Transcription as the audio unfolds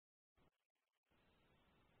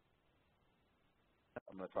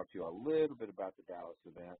going to talk to you a little bit about the Dallas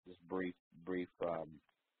event, just brief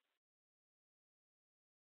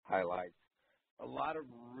highlights. A lot of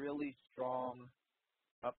really strong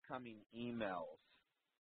upcoming emails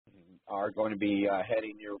are going to be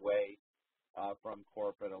heading your way from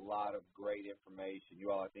corporate. A lot of great information.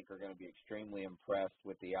 You all, I think, are going to be extremely impressed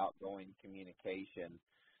with the outgoing communication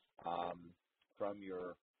from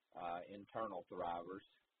your internal thrivers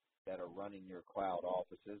that are running your cloud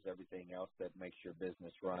offices, everything else that makes your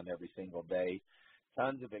business run every single day.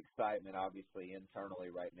 Tons of excitement, obviously,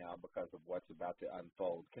 internally right now because of what's about to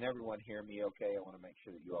unfold. Can everyone hear me okay? I want to make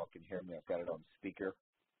sure that you all can hear me. I've got it on speaker.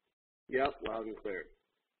 Yep, loud and clear.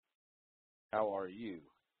 How are you?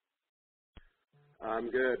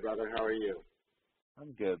 I'm good, brother. How are you?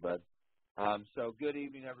 I'm good, bud. So good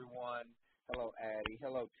evening, everyone. Hello, Addie.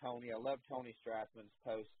 Hello, Tony. I love Tony Strathman's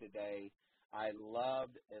post today. I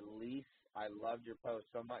loved Elise. I loved your post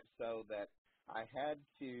so much so that I had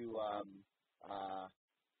to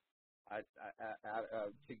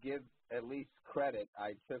to give Elise credit.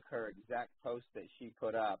 I took her exact post that she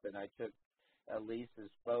put up, and I took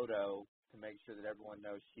Elise's photo to make sure that everyone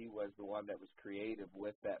knows she was the one that was creative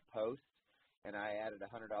with that post, and I added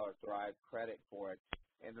 $100 Thrive credit for it.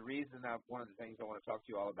 And the reason one of the things I want to talk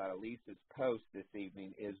to you all about Elise's post this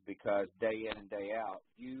evening is because day in and day out,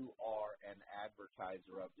 you are an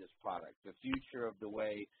advertiser of this product. The future of the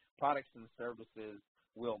way products and services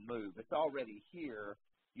will move. It's already here.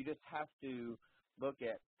 You just have to look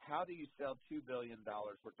at how do you sell $2 billion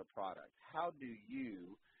worth of product? How do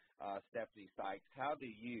you, Stephanie Sykes, how do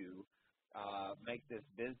you make this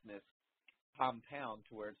business compound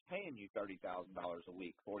to where it's paying you $30,000 a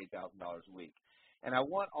week, $40,000 a week? And I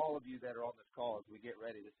want all of you that are on this call as we get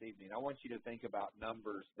ready this evening, I want you to think about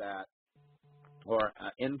numbers that, or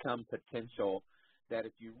income potential that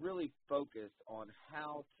if you really focus on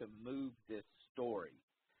how to move this story,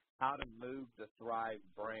 how to move the Thrive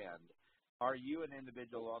brand, are you an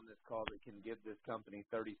individual on this call that can give this company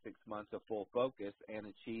 36 months of full focus and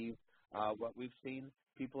achieve what we've seen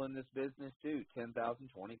people in this business do, $10,000,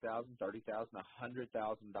 $20,000, $30,000,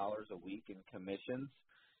 $100,000 a week in commissions?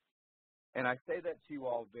 And I say that to you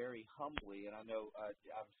all very humbly, and I know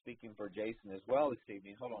I'm speaking for Jason as well this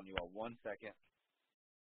evening. Hold on, you all, 1 second.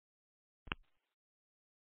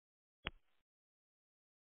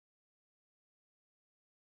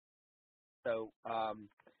 So,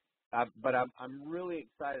 but I'm really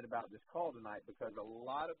excited about this call tonight because a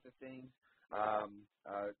lot of the things,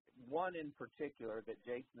 one in particular that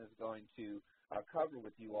Jason is going to cover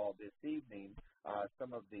with you all this evening,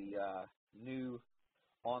 some of the new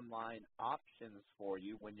online options for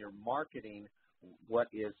you when you're marketing what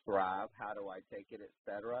is Thrive, how do I take it,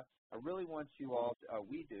 etc. I really want you all,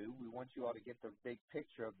 we want you all to get the big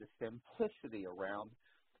picture of the simplicity around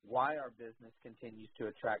why our business continues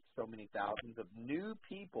to attract so many thousands of new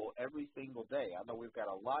people every single day. I know we've got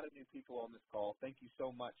a lot of new people on this call. Thank you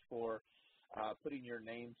so much for putting your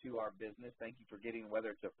name to our business. Thank you for getting,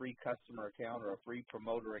 whether it's a free customer account or a free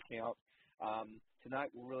promoter account.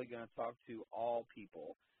 Tonight we're really going to talk to all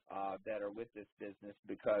people that are with this business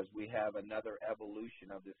because we have another evolution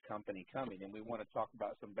of this company coming, and we want to talk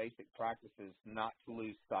about some basic practices not to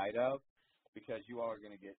lose sight of because you all are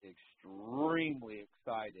going to get extremely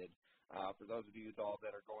excited for those of you all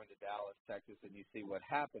that are going to Dallas, Texas, and you see what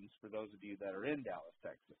happens for those of you that are in Dallas,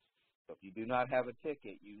 Texas. So if you do not have a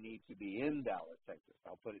ticket, you need to be in Dallas, Texas.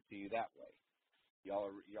 I'll put it to you that way. Y'all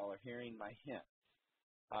are hearing my hint.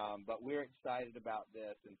 But we're excited about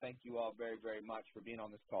this, and thank you all very, very much for being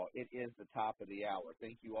on this call. It is the top of the hour.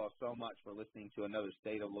 Thank you all so much for listening to another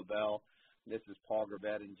State of Le-Vel. This is Paul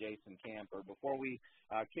Gravett and Jason Camper. Before we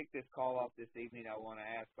kick this call off this evening, I want to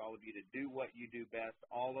ask all of you to do what you do best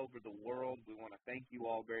all over the world. We want to thank you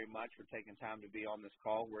all very much for taking time to be on this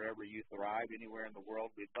call wherever you thrive, anywhere in the world.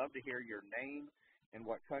 We'd love to hear your name and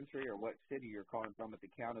what country or what city you're calling from at the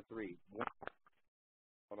count of three.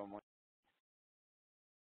 Hold on one.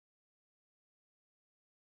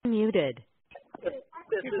 Muted.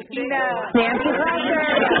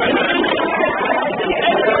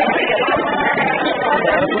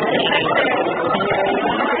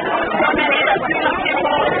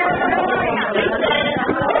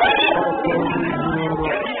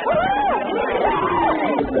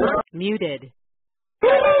 Muted.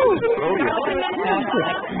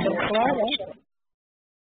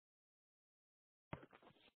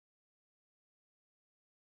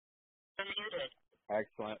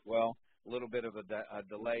 Excellent. Well, little bit of a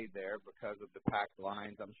delay there because of the packed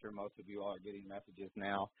lines. I'm sure most of you all are getting messages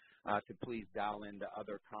now to please dial into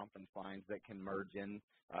other conference lines that can merge in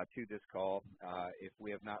to this call. If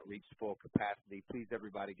we have not reached full capacity, please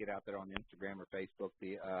everybody get out there on Instagram or Facebook,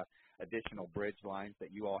 the additional bridge lines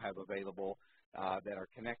that you all have available that are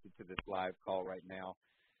connected to this live call right now.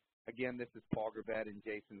 Again, this is Paul Gravett and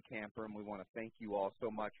Jason Camper, and we want to thank you all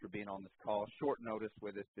so much for being on this call. Short notice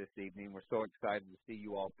with us this evening. We're so excited to see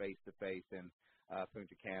you all face-to-face in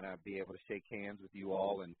Punta Cana, be able to shake hands with you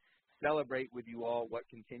all and celebrate with you all what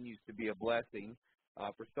continues to be a blessing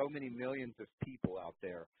for so many millions of people out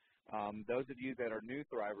there. Those of you that are new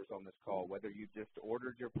thrivers on this call, whether you just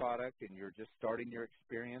ordered your product and you're just starting your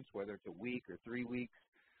experience, whether it's a week or 3 weeks,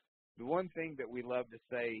 the one thing that we love to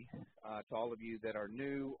say to all of you that are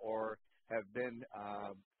new or have been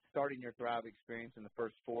starting your Thrive experience in the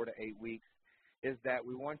first 4 to 8 weeks is that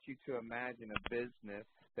we want you to imagine a business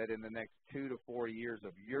that in the next 2 to 4 years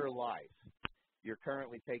of your life, you're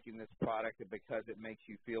currently taking this product because it makes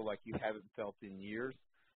you feel like you haven't felt in years.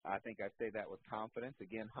 I think I say that with confidence,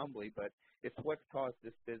 again, humbly, but it's what's caused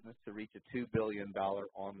this business to reach a $2 billion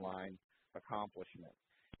online accomplishment.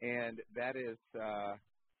 And that is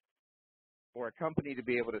for a company to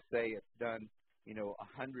be able to say it's done,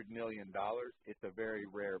 $100 million, it's a very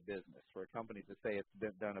rare business. For a company to say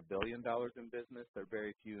it's done $1 billion in business, they're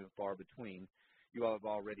very few and far between. You all have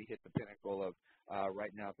already hit the pinnacle of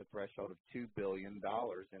right now at the threshold of $2 billion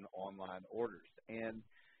in online orders. And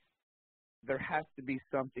there has to be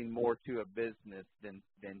something more to a business than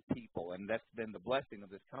people, and that's been the blessing of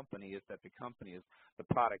this company is that the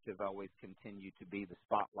product has always continued to be the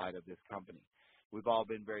spotlight of this company. We've all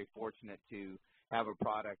been very fortunate to have a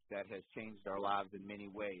product that has changed our lives in many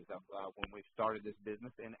ways when we started this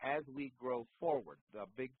business. And as we grow forward, the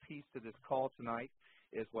big piece to this call tonight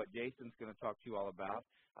is what Jason's going to talk to you all about,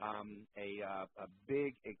 a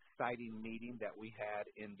big, exciting meeting that we had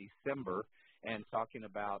in December and talking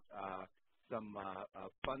about some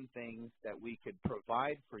fun things that we could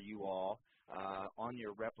provide for you all on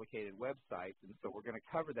your replicated websites. And so we're going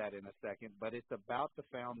to cover that in a second, but it's about the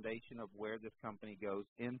foundation of where this company goes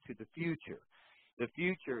into the future. The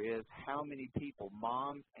future is how many people,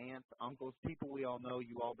 moms, aunts, uncles, people we all know,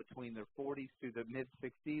 you all between their 40s to the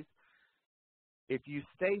mid-60s, if you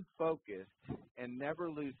stay focused and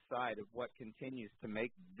never lose sight of what continues to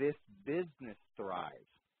make this business thrive,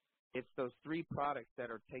 it's those 3 products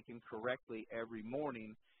that are taken correctly every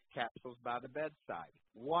morning, capsules by the bedside.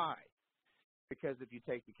 Why? Because if you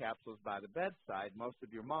take the capsules by the bedside, most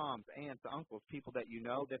of your moms, aunts, uncles, people that you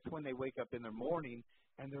know, that's when they wake up in the morning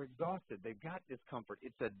and they're exhausted. They've got discomfort.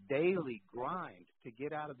 It's a daily grind to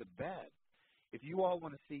get out of the bed. If you all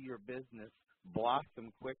want to see your business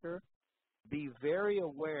blossom quicker, be very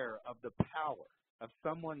aware of the power of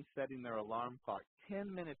someone setting their alarm clock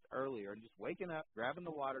 10 minutes earlier and just waking up, grabbing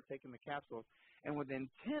the water, taking the capsules, and within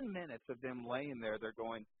 10 minutes of them laying there, they're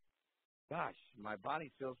going, gosh, my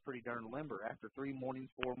body feels pretty darn limber. After 3 mornings,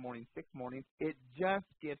 4 mornings, 6 mornings, it just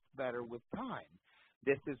gets better with time.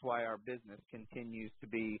 This is why our business continues to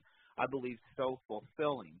be, I believe, so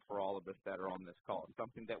fulfilling for all of us that are on this call. It's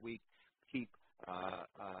something that we keep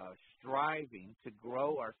striving to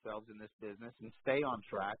grow ourselves in this business and stay on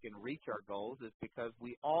track and reach our goals is because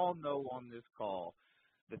we all know on this call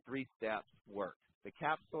the 3 steps work. The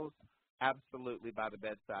capsules, absolutely by the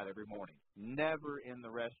bedside every morning. Never in the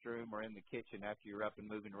restroom or in the kitchen after you're up and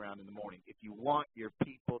moving around in the morning. If you want your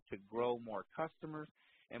people to grow more customers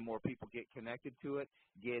and more people get connected to it,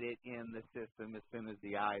 get it in the system as soon as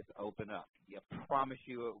the eyes open up. I promise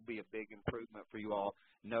you it will be a big improvement for you all,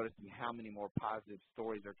 noticing how many more positive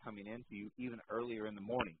stories are coming into you even earlier in the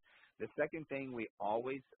morning. The second thing we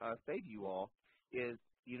always say to you all is,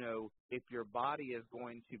 if your body is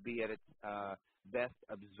going to be at its best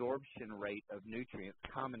absorption rate of nutrients,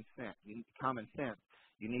 common sense,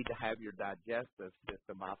 you need to have your digestive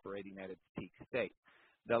system operating at its peak state.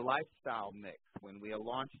 The lifestyle mix, when we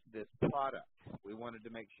launched this product, we wanted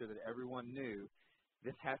to make sure that everyone knew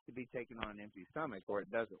this has to be taken on an empty stomach or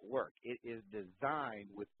it doesn't work. It is designed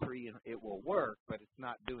with it will work, but it's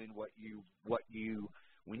not doing what you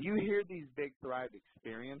when you hear these big Thrive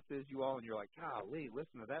experiences, you all, and you're like, golly,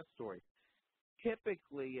 listen to that story.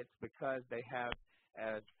 Typically, it's because they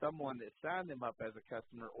have someone that signed them up as a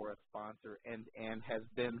customer or a sponsor and has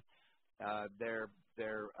been their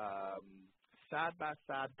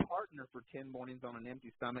side-by-side partner for 10 mornings on an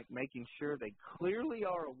empty stomach, making sure they clearly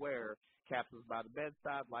are aware capsules by the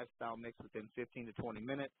bedside, lifestyle mix within 15 to 20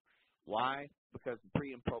 minutes. Why? Because the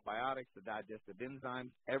pre- and probiotics, the digestive enzymes,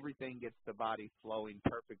 everything gets the body flowing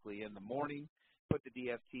perfectly in the morning. Put the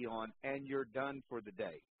DFT on, and you're done for the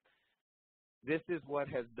day. This is what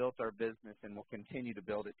has built our business and will continue to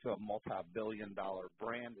build it to a multi-billion-dollar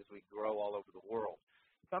brand as we grow all over the world.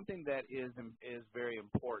 Something that is very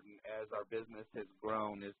important as our business has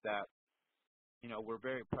grown is that, we're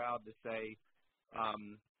very proud to say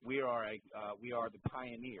we are the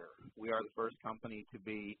pioneer. We are the first company to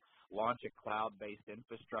launch a cloud-based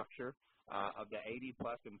infrastructure. Of the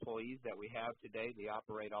 80-plus employees that we have today, they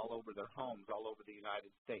operate all over their homes, all over the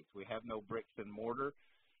United States. We have no bricks and mortar.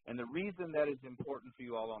 And the reason that is important for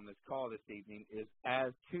you all on this call this evening is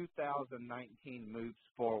as 2019 moves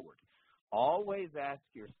forward, always ask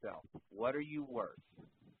yourself, what are you worth?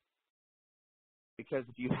 Because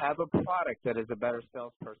if you have a product that is a better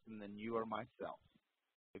salesperson than you or myself,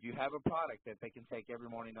 if you have a product that they can take every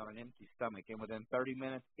morning on an empty stomach and within 30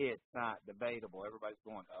 minutes, it's not debatable. Everybody's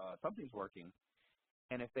going, something's working.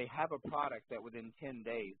 And if they have a product that within 10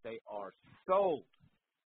 days they are sold,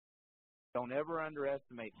 don't ever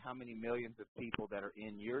underestimate how many millions of people that are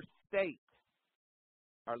in your state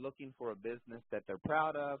are looking for a business that they're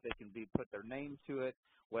proud of. They can put their name to it,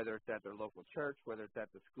 whether it's at their local church, whether it's at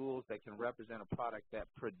the schools. They can represent a product that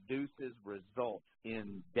produces results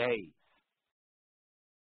in days.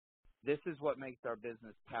 This is what makes our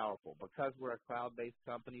business powerful. Because we're a cloud-based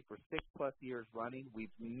company for 6+ years running, we've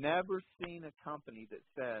never seen a company that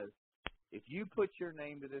says, if you put your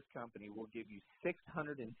name to this company, we'll give you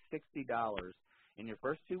 $660 in your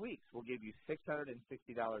first 2 weeks. We'll give you $660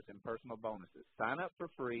 in personal bonuses. Sign up for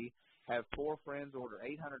free, have 4 friends order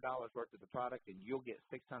 $800 worth of the product, and you'll get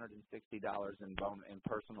 $660 in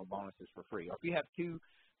personal bonuses for free. Or if you have 2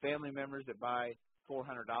 family members that buy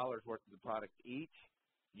 $400 worth of the product each,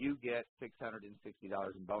 you get $660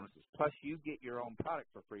 in bonuses. Plus, you get your own product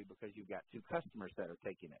for free because you've got 2 customers that are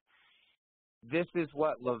taking it. This is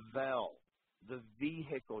what Le-Vel, the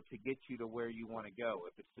vehicle to get you to where you want to go.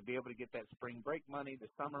 If it's to be able to get that spring break money, the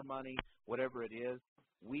summer money, whatever it is,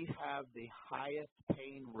 we have the highest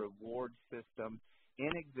paying reward system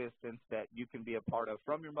in existence that you can be a part of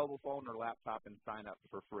from your mobile phone or laptop and sign up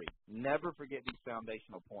for free. Never forget these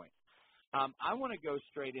foundational points. I want to go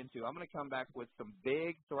straight into, I'm going to come back with some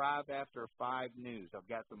big Thrive After 5 news. I've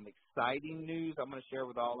got some exciting news I'm going to share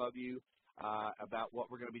with all of you about what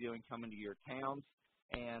we're going to be doing coming to your towns.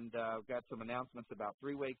 And I've got some announcements about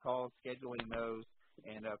 3-way calls, scheduling those,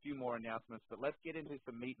 and a few more announcements. But let's get into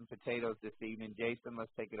some meat and potatoes this evening. Jason,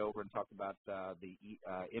 let's take it over and talk about the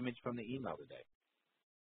image from the email today.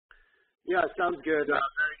 Yeah, sounds good.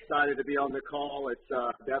 Very excited to be on the call. It's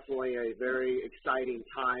definitely a very exciting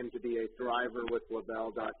time to be a thriver with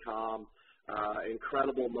Le-Vel.com.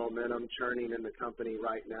 Incredible momentum churning in the company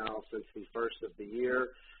right now since the first of the year.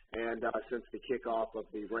 And since the kickoff of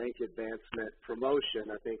the rank advancement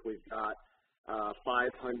promotion, I think we've got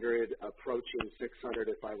 500 approaching 600,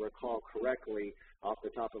 if I recall correctly, off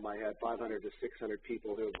the top of my head, 500 to 600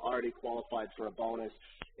 people who have already qualified for a bonus.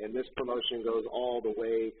 And this promotion goes all the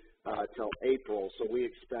way till April. So we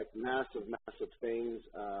expect massive, massive things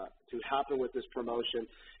to happen with this promotion.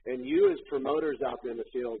 And you as promoters out there in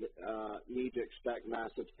the field need to expect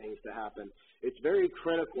massive things to happen. It's very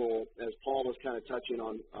critical, as Paul was kind of touching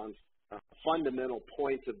on fundamental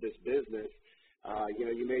points of this business.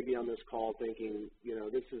 You may be on this call thinking,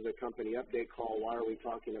 this is a company update call. Why are we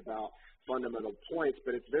talking about fundamental points?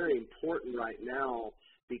 But it's very important right now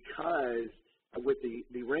because with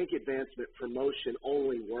the rank advancement promotion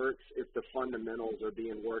only works if the fundamentals are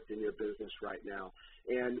being worked in your business right now.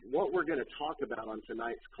 And what we're going to talk about on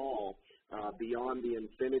tonight's call, beyond the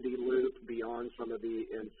Infinity Loop, beyond some of the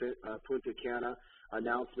Punta Cana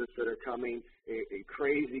announcements that are coming,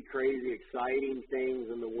 crazy, crazy, exciting things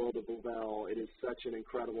in the world of Le-Vel. It is such an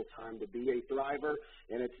incredible time to be a thriver,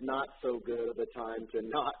 and it's not so good of a time to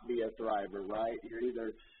not be a thriver, right? You're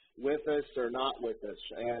either with us or not with us.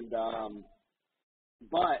 And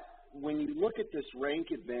but when you look at this rank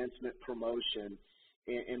advancement promotion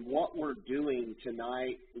and what we're doing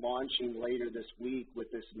tonight, launching later this week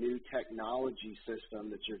with this new technology system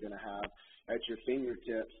that you're going to have at your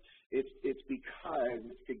fingertips, it's because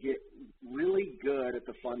to get really good at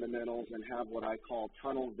the fundamentals and have what I call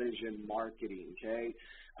tunnel vision marketing, okay?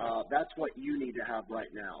 That's what you need to have right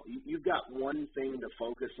now. You've got one thing to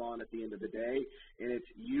focus on at the end of the day, and it's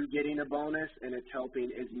you getting a bonus, and it's helping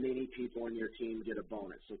as many people in your team get a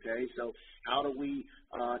bonus, okay? So how do we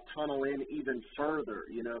tunnel in even further?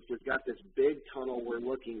 If we've got this big tunnel we're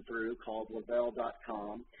looking through called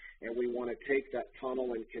Le-Vel.com, and we want to take that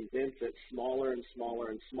tunnel and condense it smaller and smaller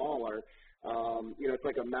and smaller, it's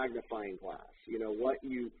like a magnifying glass. What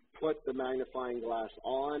you put the magnifying glass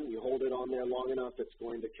on, you hold it on there long enough, it's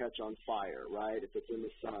going to catch on fire, right, if it's in the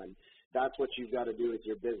sun. That's what you've got to do with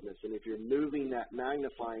your business. And if you're moving that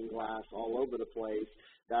magnifying glass all over the place,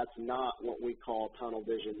 that's not what we call tunnel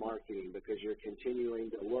vision marketing, because you're continuing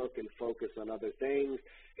to look and focus on other things,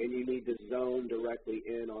 and you need to zone directly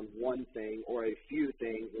in on one thing or a few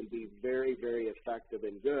things and be very, very effective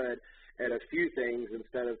and good at a few things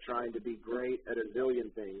instead of trying to be great at a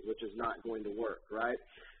zillion things, which is not going to work, right?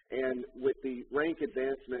 And with the rank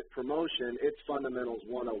advancement promotion, it's fundamentals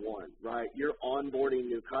 101, right? You're onboarding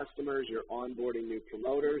new customers, you're onboarding new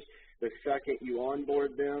promoters. The second you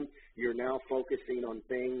onboard them, you're now focusing on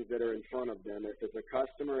things that are in front of them. If it's a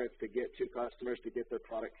customer, it's to get two customers to get their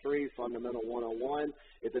product free, fundamental 101.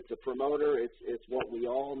 If it's a promoter, it's what we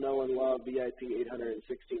all know and love, VIP 800 and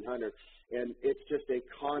 1600. And it's just a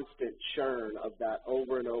constant churn of that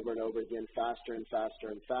over and over and over again, faster and faster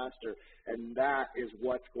and faster. And that is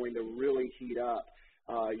what's going to really heat up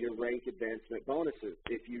your rank advancement bonuses.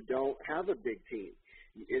 If you don't have a big team,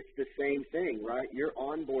 it's the same thing, right? You're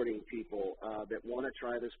onboarding people that want to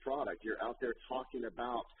try this product. You're out there talking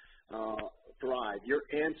about Thrive. You're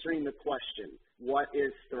answering the question, what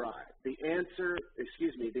is Thrive?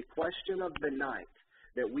 The question of the night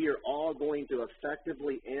that we are all going to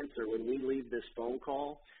effectively answer when we leave this phone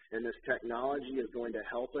call, and this technology is going to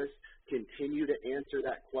help us continue to answer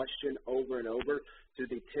that question over and over to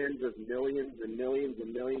the tens of millions and millions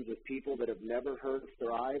and millions of people that have never heard of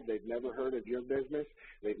Thrive. They've never heard of your business.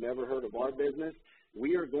 They've never heard of our business.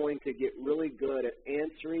 We are going to get really good at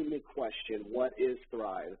answering the question, what is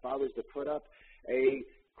Thrive? If I was to put up a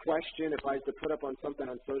question, if I was to put up on something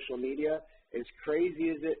on social media, as crazy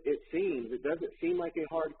as it seems, it doesn't seem like a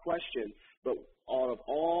hard question, but out of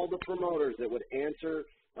all the promoters that would answer,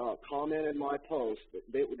 comment in my post,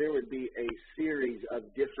 there would be a series of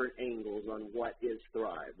different angles on what is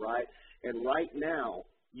Thrive, right? And right now,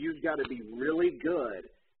 you've got to be really good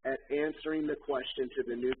at answering the question to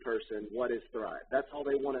the new person, what is Thrive? That's all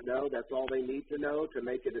they want to know. That's all they need to know to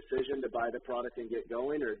make a decision to buy the product and get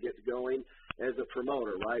going, or get going as a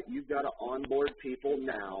promoter, right? You've got to onboard people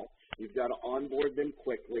now. You've got to onboard them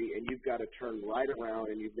quickly, and you've got to turn right around,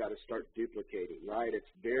 and you've got to start duplicating, right? It's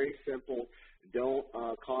very simple. Don't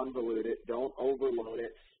convolute it. Don't overload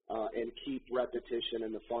it, and keep repetition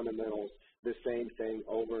and the fundamentals the same thing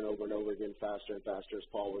over and over and over again, faster and faster, as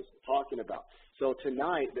Paul was talking about. So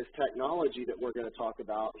tonight, this technology that we're going to talk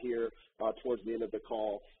about here towards the end of the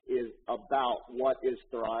call is about what is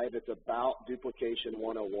Thrive. It's about duplication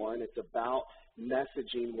 101. It's about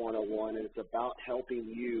messaging 101, and it's about helping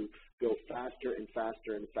you go faster and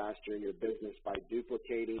faster and faster in your business by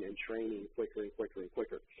duplicating and training quicker and quicker and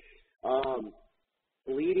quicker.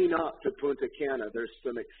 Leading up to Punta Cana, there's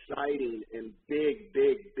some exciting and big,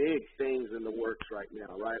 big, big things in the works right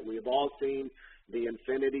now, right? We've all seen the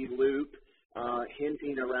infinity loop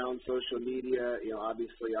hinting around social media. You know,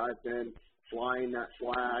 obviously I've been flying that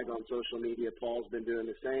flag on social media. Paul's been doing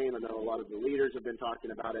the same. I know a lot of the leaders have been talking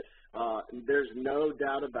about it. There's no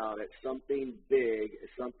doubt about it. Something big,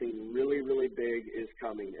 something really, really big is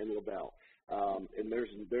coming in Le-Vel. And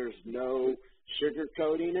there's no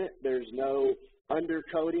sugarcoating it. There's no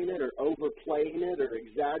undercoating it or overplaying it or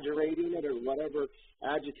exaggerating it or whatever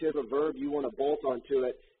adjective or verb you want to bolt onto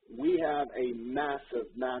it. We have a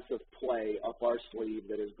massive, massive play up our sleeve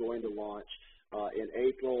that is going to launch in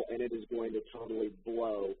April, and it is going to totally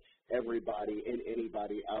blow everybody and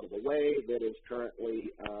anybody out of the way that is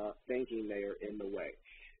currently thinking they are in the way.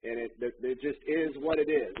 And it just is what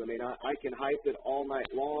it is. I mean, I can hype it all night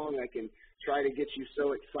long. I can try to get you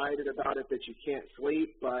so excited about it that you can't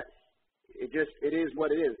sleep, but it is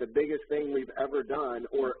what it is. The biggest thing we've ever done,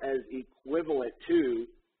 or as equivalent to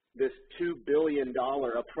this $2 billion,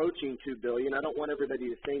 approaching $2 billion. I don't want everybody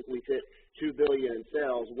to think we've hit $2 billion in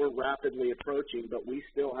sales. We're rapidly approaching, but we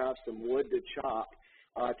still have some wood to chop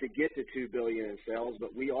to get to $2 billion in sales,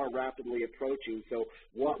 but we are rapidly approaching. So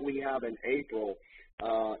what we have in April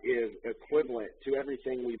is equivalent to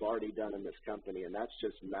everything we've already done in this company, and that's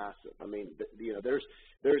just massive. I mean, you know,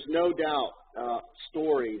 there's no doubt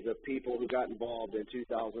stories of people who got involved in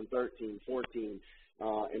 2013, 14,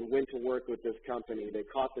 and went to work with this company. They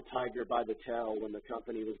caught the tiger by the tail when the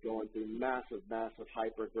company was going through massive, massive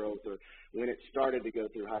hypergrowth, or when it started to go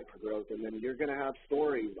through hypergrowth. And then you're going to have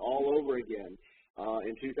stories all over again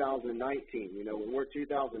in 2019. You know, when we're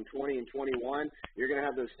 2020 and 21, you're going to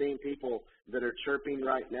have those same people that are chirping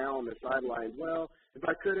right now on the sidelines. Well, if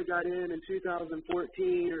I could have got in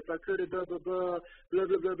 2014, or if I could have blah, blah, blah, blah,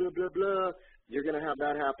 blah, blah, blah, blah, blah. You're going to have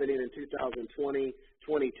that happening in 2020,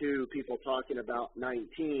 22, people talking about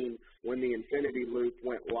 19 when the infinity loop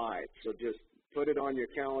went live. So just put it on your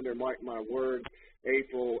calendar, mark my words.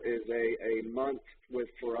 April is a month with,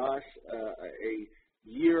 for us, a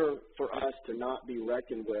year for us to not be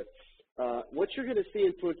reckoned with. What you're going to see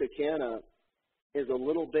in Punta Cana is a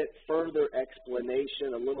little bit further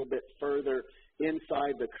explanation, a little bit further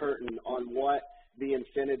inside the curtain on what the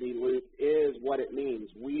infinity loop is, what it means.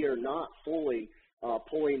 We are not fully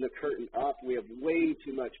pulling the curtain up. We have way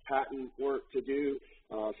too much patent work to do.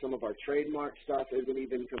 Some of our trademark stuff isn't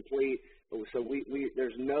even complete. So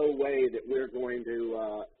there's no way that we're going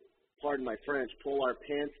to, pardon my French, pull our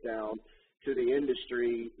pants down to the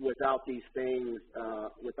industry without these things,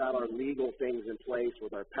 without our legal things in place,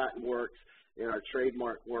 with our patent works and our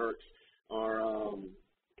trademark works are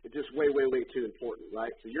just way, way, way too important,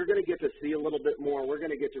 right? So you're going to get to see a little bit more. We're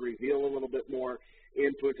going to get to reveal a little bit more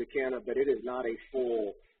in Punta Cana, but it is not a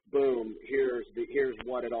full boom. Here's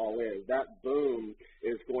what it all is. That boom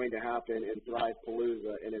is going to happen in Thrive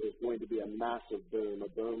Palooza, and it is going to be a massive boom, a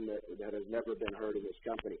boom that has never been heard in this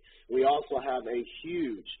company. We also have a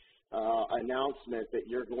huge announcement that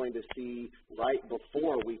you're going to see right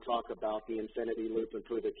before we talk about the Infinity Loop in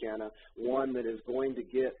Punta Cana, one that is going to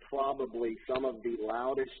get probably some of the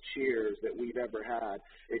loudest cheers that we've ever had.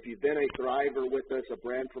 If you've been a Thriver with us, a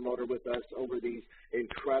brand promoter with us over these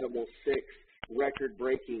incredible 6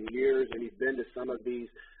 record-breaking years, and you've been to some of these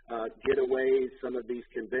getaways, some of these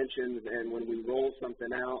conventions, and when we roll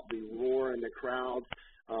something out, the roar in the crowd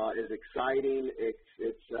is exciting.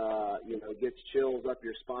 Gets chills up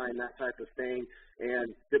your spine, that type of thing.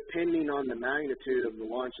 And depending on the magnitude of the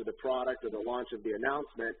launch of the product or the launch of the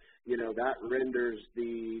announcement, that renders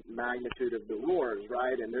the magnitude of the roars,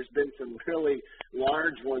 right? And there's been some really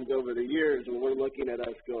large ones over the years where we're looking at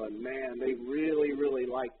us going, man, they really, really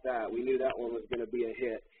liked that. We knew that one was going to be a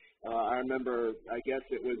hit. I remember, I guess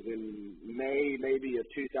it was in May maybe of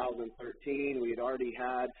 2013, we had already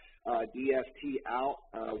had DFT out.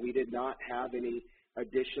 We did not have any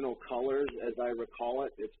additional colors, as I recall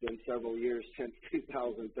it. It's been several years since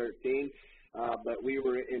 2013, but we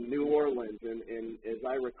were in New Orleans, and as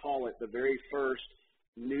I recall it, the very first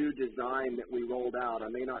new design that we rolled out, I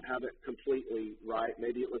may not have it completely right,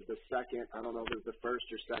 maybe it was the second, I don't know if it was the first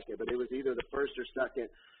or second, but it was either the first or second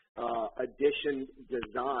addition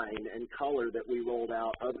design and color that we rolled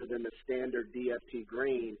out other than the standard DFT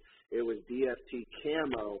green. It was DFT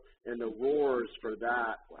camo, and the roars for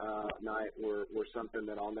that night were something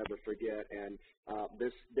that I'll never forget. And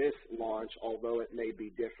this launch, although it may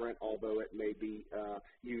be different, although it may be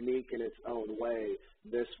unique in its own way,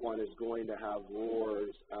 this one is going to have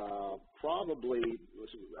roars. Probably,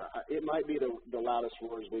 it might be the loudest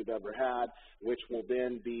roars we've ever had, which will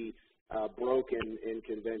then be broken in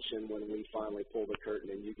convention when we finally pull the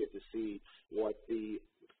curtain and you get to see what the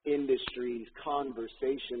industry's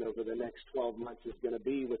conversation over the next 12 months is going to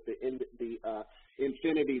be with the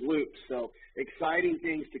Infinity Loop. So exciting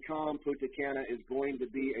things to come. Punta Cana is going to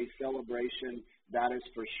be a celebration, that is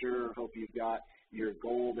for sure. Hope you've got your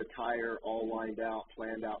gold attire all lined out,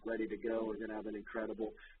 planned out, ready to go. We're going to have an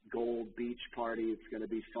incredible gold beach party. It's going to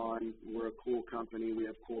be fun. We're a cool company. We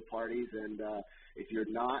have cool parties, and if you're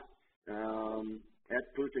not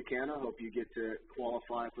at Punta Cana, hope you get to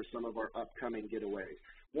qualify for some of our upcoming getaways.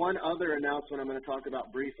 One other announcement I'm going to talk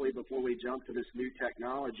about briefly before we jump to this new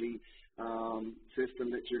technology system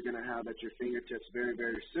that you're going to have at your fingertips very,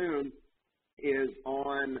 very soon is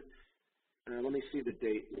on, let me see the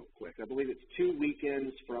date real quick. I believe it's 2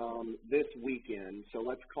 weekends from this weekend. So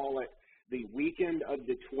let's call it the weekend of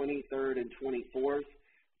the 23rd and 24th.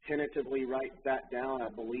 Tentatively write that down. I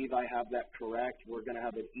believe I have that correct. We're going to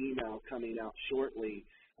have an email coming out shortly,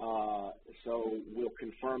 so we'll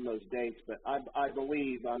confirm those dates. But I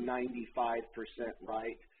believe I'm 95%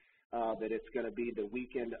 right that it's going to be the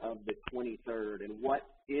weekend of the 23rd. And what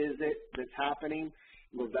is it that's happening?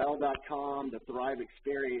 Le-Vel.com, the Thrive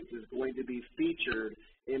Experience, is going to be featured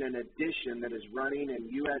in an edition that is running in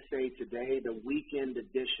USA Today, the weekend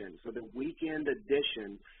edition. So the weekend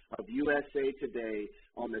edition of USA Today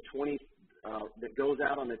on the that goes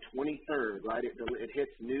out on the 23rd, right? It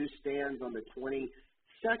hits newsstands on the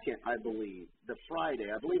 22nd, I believe, the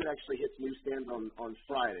Friday. I believe it actually hits newsstands on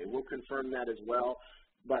Friday. We'll confirm that as well.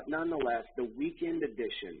 But nonetheless, the weekend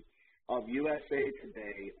edition of USA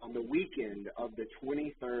Today on the weekend of the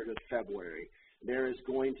 23rd of February, there is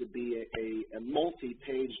going to be a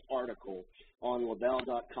multi-page article on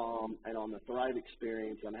Le-Vel.com and on the Thrive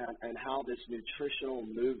Experience and how this nutritional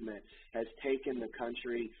movement has taken the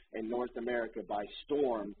country and North America by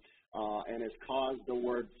storm and has caused the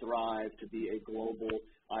word Thrive to be a global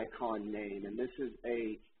icon name. And this is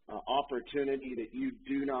a opportunity that you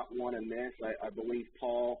do not want to miss. I believe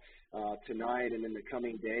Paul tonight and in the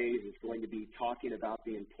coming days is going to be talking about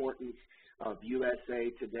the importance of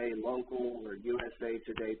USA Today local or USA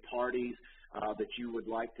Today parties that you would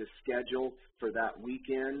like to schedule for that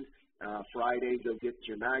weekend. Fridays, you'll get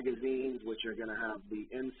your magazines, which are going to have the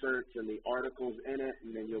inserts and the articles in it,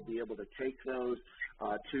 and then you'll be able to take those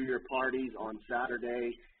to your parties on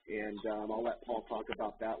Saturday. And I'll let Paul talk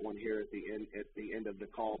about that one here at the end of the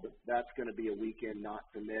call. But that's going to be a weekend not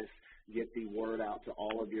to miss. Get the word out to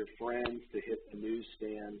all of your friends to hit the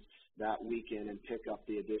newsstands that weekend and pick up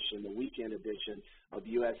the weekend edition of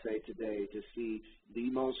USA Today to see the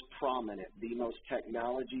most prominent, the most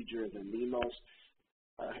technology-driven, the most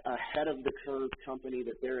ahead of the curve company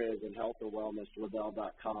that there is in health or wellness.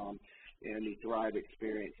 Le-Vel.com, and the Thrive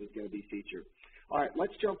Experience is going to be featured. All right,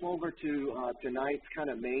 let's jump over to tonight's kind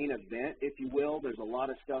of main event, if you will. There's a lot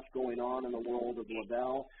of stuff going on in the world of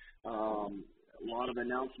Le-Vel, a lot of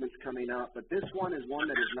announcements coming up, but this one is one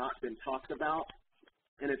that has not been talked about,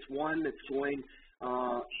 and it's one that's going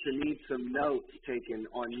to need some notes taken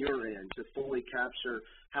on your end to fully capture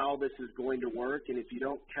how this is going to work. And if you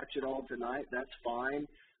don't catch it all tonight, that's fine.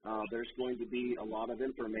 There's going to be a lot of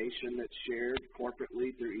information that's shared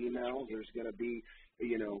corporately through email. There's going to be,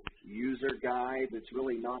 user guide that's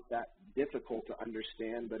really not that difficult to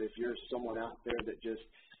understand. But if you're someone out there that just,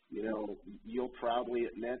 you'll proudly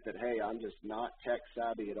admit that, hey, I'm just not tech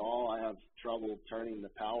savvy at all. I have trouble turning the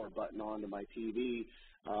power button on to my TV.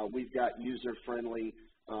 We've got user-friendly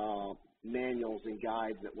manuals and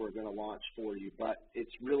guides that we're going to launch for you, but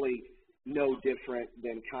it's really no different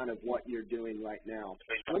than kind of what you're doing right now.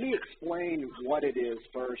 Let me explain what it is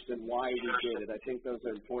first and why we did it. I think those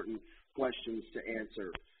are important questions to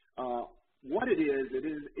answer. What it is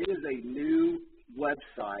a new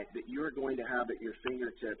website that you're going to have at your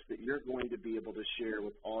fingertips that you're going to be able to share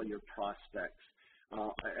with all your prospects.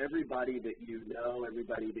 Everybody that you know,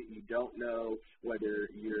 everybody that you don't know, whether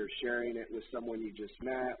you're sharing it with someone you just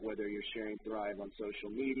met, whether you're sharing Thrive on social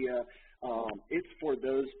media, it's for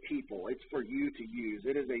those people. It's for you to use.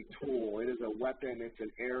 It is a tool. It is a weapon. It's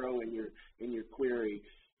an arrow in your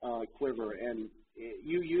quiver, and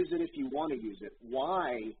you use it if you want to use it.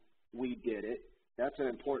 Why we did it, that's an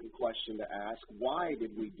important question to ask. Why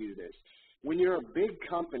did we do this? When you're a big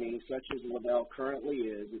company, such as Le-Vel currently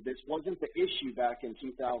is, this wasn't the issue back in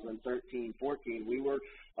 2013, 14. We were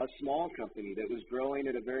a small company that was growing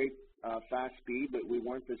at a very fast speed, but we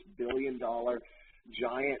weren't this billion-dollar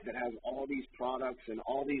giant that has all these products and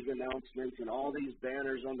all these announcements and all these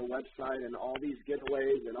banners on the website and all these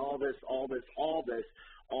giveaways and all this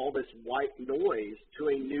white noise to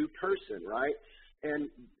a new person, right?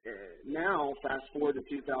 And now, fast forward to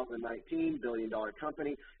 2019, billion-dollar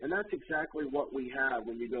company, and that's exactly what we have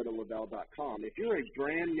when you go to Le-Vel.com. If you're a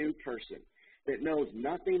brand-new person that knows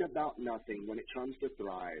nothing about nothing when it comes to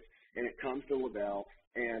Thrive and it comes to Le-Vel,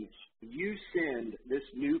 and you send this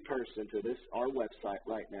new person to our website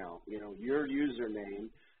right now, your username,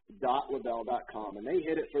 .Le-Vel.com, and they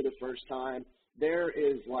hit it for the first time, there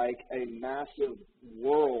is like a massive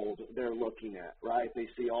world they're looking at, right? They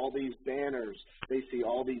see all these banners, they see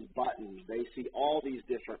all these buttons, they see all these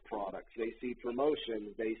different products, they see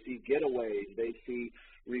promotions, they see getaways, they see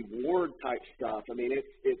reward type stuff. I mean,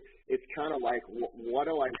 it's kind of like, where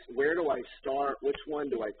do I start? Which one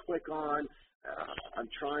do I click on? I'm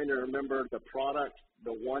trying to remember the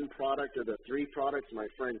one product or the three products my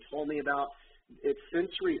friend told me about. It's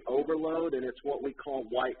sensory overload, and it's what we call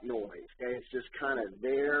white noise. Okay? It's just kind of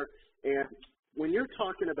there. And when you're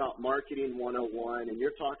talking about marketing 101 and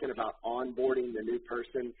you're talking about onboarding the new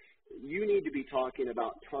person, you need to be talking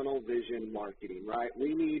about tunnel vision marketing, right?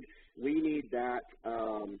 We need that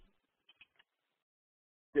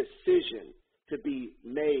decision to be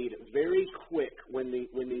made very quick when the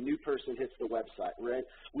new person hits the website, right?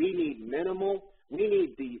 We need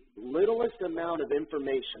the littlest amount of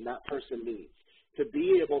information that person needs to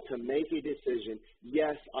be able to make a decision.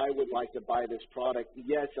 Yes, I would like to buy this product.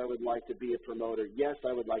 Yes, I would like to be a promoter. Yes,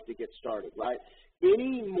 I would like to get started, right?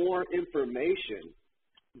 Any more information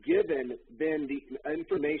given than the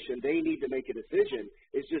information they need to make a decision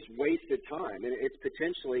is just wasted time, and it's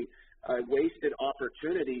potentially a wasted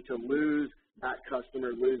opportunity to lose that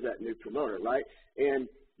customer, lose that new promoter, right? And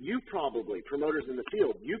you probably, promoters in the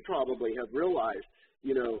field, you probably have realized,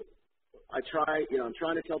 I'm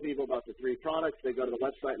trying to tell people about the three products. They go to the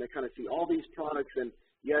website and they kind of see all these products, and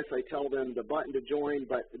yes, I tell them the button to join,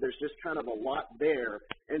 but there's just kind of a lot there.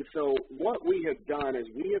 And so what we have done is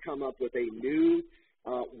we have come up with a new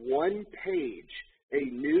one-page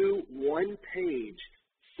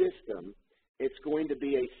system. It's going to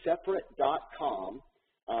be a separate .com.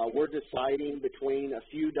 We're deciding between a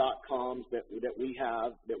few .coms that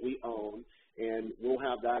we own, and we'll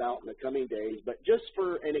have that out in the coming days. But just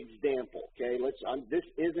for an example, okay, this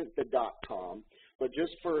isn't the .com, but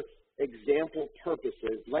just for example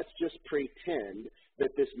purposes, let's just pretend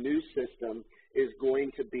that this new system is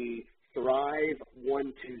going to be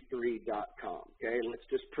thrive123.com, okay? Let's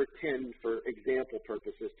just pretend for example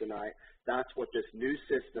purposes tonight that's what this new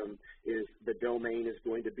system is, the domain is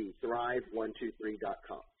going to be,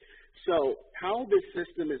 thrive123.com. So how this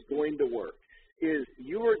system is going to work is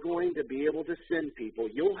you are going to be able to send people,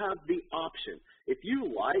 you'll have the option. If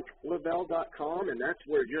you like Le-Vel.com and that's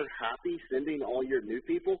where you're happy sending all your new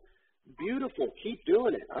people, beautiful, keep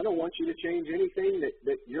doing it. I don't want you to change anything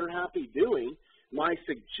that you're happy doing. My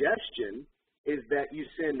suggestion is that you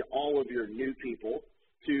send all of your new people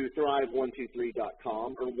to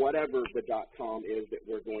thrive123.com or whatever the .com is that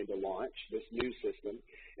we're going to launch, this new system,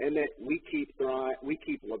 and that we keep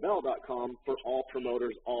Le-Vel.com for all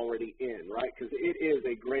promoters already in, right? Because it is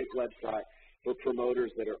a great website for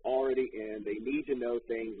promoters that are already in. They need to know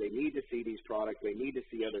things. They need to see these products. They need to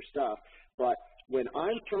see other stuff. But when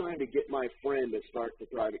I'm trying to get my friend to start the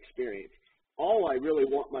Thrive experience, all I really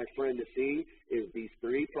want my friend to see is these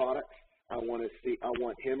 3 products. I want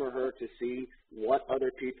him or her to see what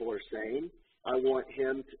other people are saying. I want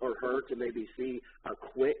him or her to maybe see a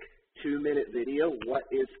quick 2-minute video. What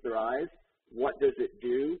is Thrive? What does it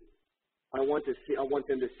do? I want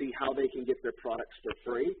them to see how they can get their products for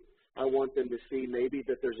free. I want them to see maybe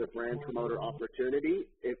that there's a brand promoter opportunity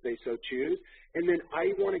if they so choose. And then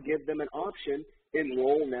I want to give them an option,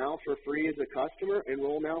 enroll now for free as a customer,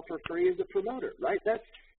 enroll now for free as a promoter, right? That's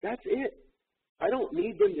it. I don't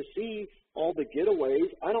need them to see all the giveaways.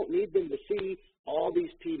 I don't need them to see all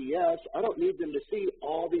these PDFs. I don't need them to see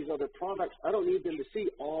all these other products. I don't need them to see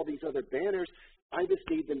all these other banners. I just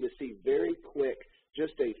need them to see very quick,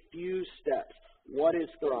 just a few steps. What is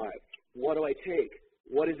Thrive? What do I take?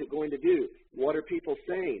 What is it going to do? What are people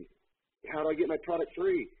saying? How do I get my product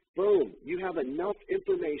free? Boom. You have enough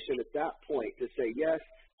information at that point to say, yes,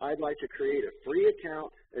 I'd like to create a free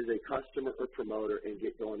account as a customer or promoter and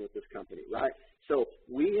get going with this company, right? So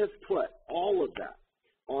we have put all of that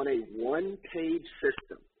on a one-page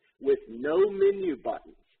system with no menu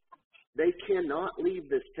buttons. They cannot leave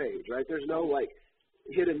this page, right? There's no like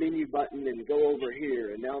hit a menu button and go over here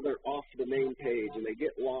and now they're off the main page and they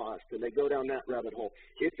get lost and they go down that rabbit hole.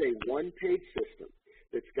 It's a one-page system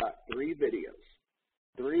that's got 3 videos,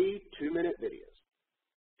 3 2-minute videos.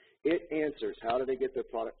 It answers how do they get their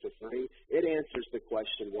product for free. It answers the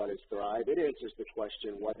question, what is Thrive? It answers the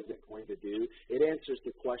question, what is it going to do? It answers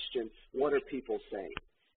the question, what are people saying?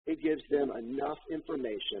 It gives them enough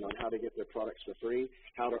information on how to get their products for free,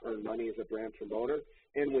 how to earn money as a brand promoter,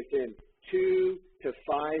 and within 2 to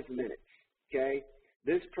 5 minutes, okay,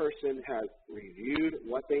 this person has reviewed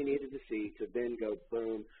what they needed to see to then go,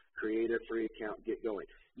 boom, create a free account, get going.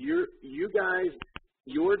 You guys,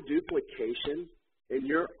 your duplication and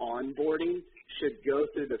your onboarding should go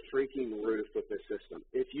through the freaking roof with this system.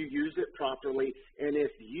 If you use it properly, and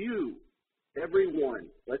if you, everyone,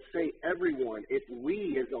 let's say everyone, if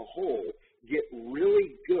we as a whole get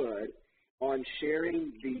really good on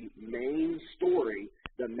sharing the main story,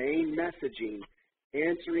 the main messaging,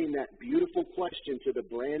 answering that beautiful question to the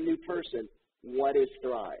brand new person, what is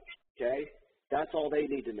Thrive, okay? That's all they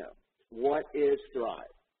need to know. What is Thrive?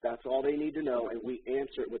 That's all they need to know, and we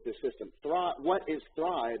answer it with the system. What is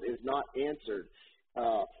Thrive is not answered.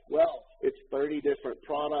 Well, it's 30 different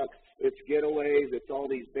products, it's giveaways, it's all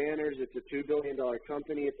these banners, it's a $2 billion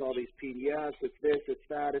company, it's all these PDFs, it's this, it's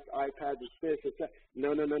that, it's iPads, it's this, it's that.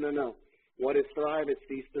 No, no, no, no, no. What is Thrive? It's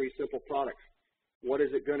these 3 simple products. What is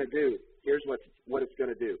it going to do? Here's what it's going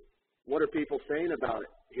to do. What are people saying about it?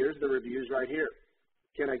 Here's the reviews right here.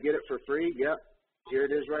 Can I get it for free? Yep. Here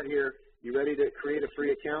it is right here. You ready to create a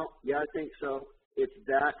free account? Yeah, I think so. It's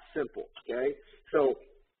that simple, okay? So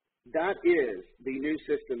that is the new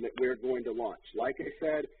system that we're going to launch. Like I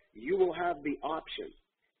said, you will have the option.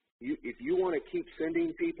 If you want to keep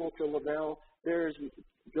sending people to Le-Vel,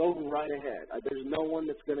 go right ahead. There's no one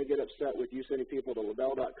that's going to get upset with you sending people to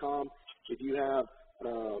Le-Vel.com. If you have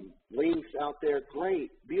links out there,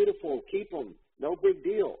 great, beautiful, keep them, no big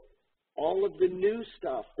deal. All of the new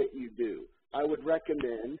stuff that you do, I would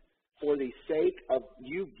recommend for the sake of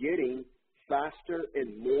you getting faster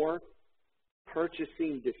and more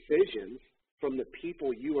purchasing decisions from the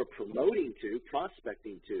people you are promoting to,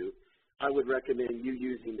 prospecting to, I would recommend you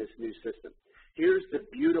using this new system. Here's the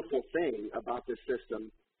beautiful thing about this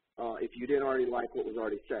system, if you didn't already like what was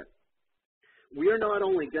already said. We're not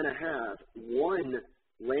only going to have one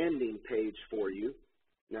landing page for you.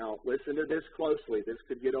 Now, listen to this closely. This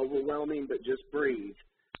could get overwhelming, but just breathe.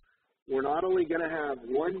 We're not only going to have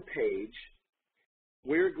one page,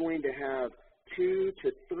 we're going to have 2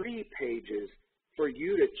 to 3 pages for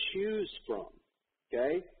you to choose from,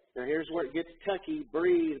 okay? Now here's where it gets techie.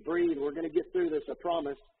 Breathe, breathe. We're going to get through this, I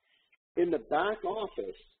promise. In the back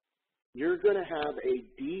office, you're going to have a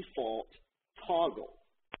default toggle.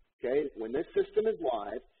 Okay? When this system is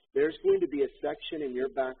live, there's going to be a section in your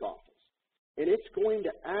back office. And it's going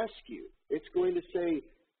to ask you, it's going to say,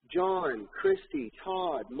 John, Christy,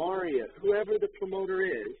 Todd, Maria, whoever the promoter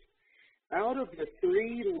is, out of the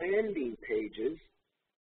 3 landing pages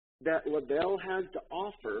that Le-Vel has to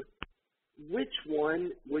offer, which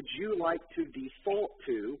one would you like to default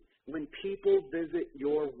to when people visit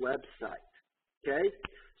your website? Okay?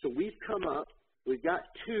 So we've come up, we've got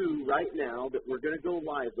 2 right now that we're going to go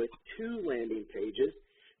live with, 2 landing pages.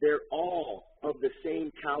 They're all of the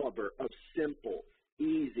same caliber of simple,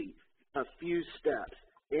 easy, a few steps,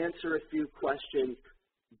 answer a few questions,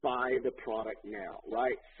 buy the product now,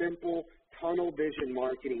 right? Simple tunnel vision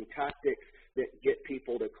marketing tactics that get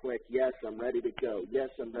people to click, yes, I'm ready to go. Yes,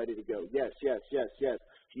 I'm ready to go. Yes, yes, yes, yes.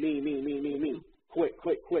 Me. Quick.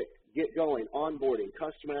 Get going. Onboarding,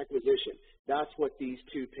 customer acquisition. That's what these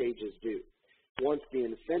 2 pages do. Once the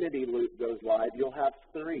infinity loop goes live, you'll have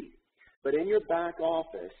 3. But in your back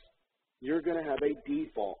office, you're going to have a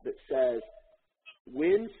default that says,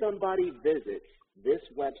 when somebody visits this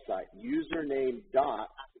website, username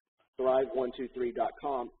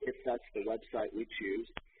 .thrive123.com, if that's the website we choose,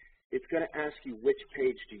 it's going to ask you which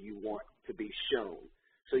page do you want to be shown.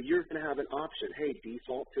 So you're going to have an option, hey,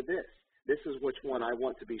 default to this. This is which one I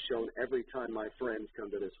want to be shown every time my friends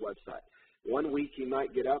come to this website. One week you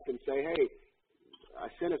might get up and say, hey, I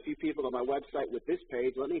sent a few people to my website with this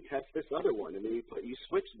page. Let me test this other one. And then you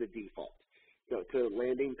switch the default to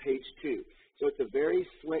landing page 2. So it's a very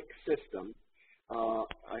slick system.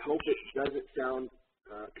 I hope it doesn't sound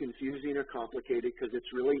confusing or complicated, because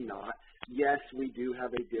it's really not. Yes, we do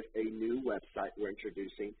have a new website we're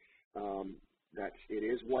introducing. It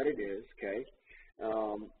is what it is, okay?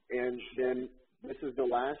 And then this is the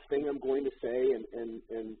last thing I'm going to say,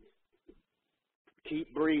 and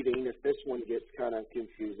keep breathing if this one gets kind of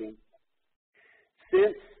confusing.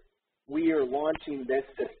 Since we are launching this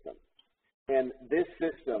system, and this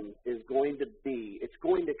system is going to be, it's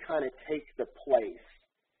going to kind of take the place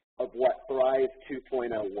of what Thrive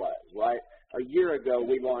 2.0 was, right? A year ago,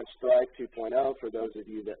 we launched Thrive 2.0, for those of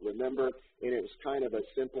you that remember, and it was kind of a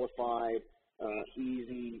simplified,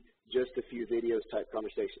 easy, just a few videos type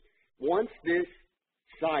conversation. Once this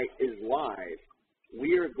site is live,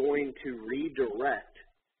 we are going to redirect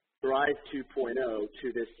Thrive 2.0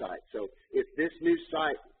 to this site. So if this new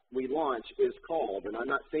site we launch is called, and I'm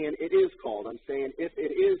not saying it is called, I'm saying if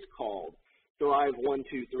it is called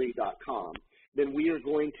Thrive123.com, then we are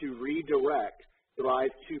going to redirect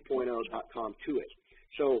Thrive2.0.com to it.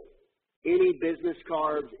 So any business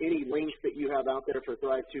cards, any links that you have out there for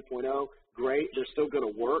Thrive 2.0, great, they're still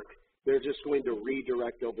going to work. They're just going to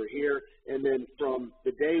redirect over here. And then from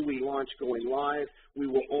the day we launch going live, we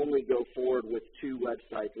will only go forward with 2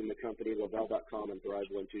 websites in the company, Le-Vel.com and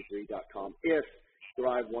Thrive123.com, if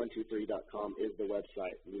Thrive123.com is the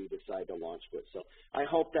website we decide to launch with. So I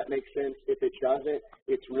hope that makes sense. If it doesn't,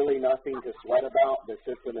 it's really nothing to sweat about. The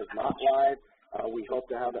system is not live. We hope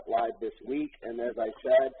to have it live this week. And as I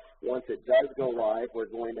said, once it does go live, we're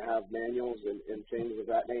going to have manuals and things of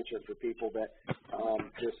that nature for people that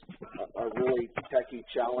just are really techie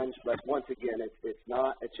challenged. But once again, it's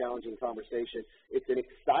not a challenging conversation. It's an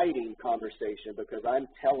exciting conversation, because I'm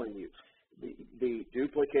telling you, the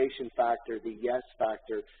duplication factor, the yes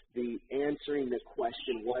factor, the answering the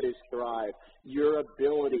question, what is Thrive, your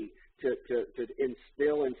ability to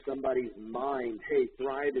instill in somebody's mind, hey,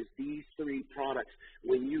 Thrive is these 3 products.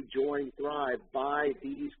 When you join Thrive, buy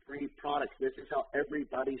these 3 products. This is how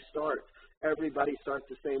everybody starts. Everybody starts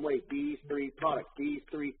the same way. These 3 products, these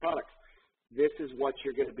 3 products. This is what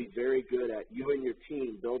you're going to be very good at, you and your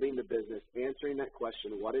team, building the business, answering that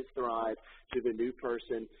question, what is Thrive, to the new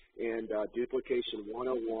person, and duplication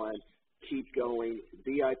 101, keep going,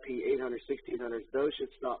 VIP 800, 1600, those should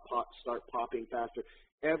start popping faster.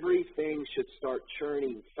 Everything should start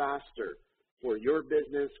churning faster for your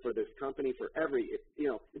business, for this company, for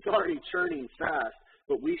it's already churning fast,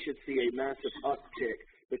 but we should see a massive uptick,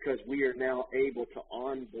 because we are now able to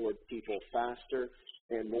onboard people faster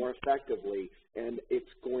and more effectively, and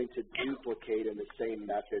it's going to duplicate in the same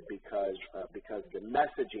method because the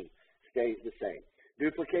messaging stays the same.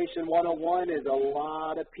 Duplication 101 is a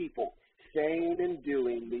lot of people saying and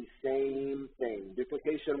doing the same thing.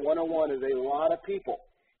 Duplication 101 is a lot of people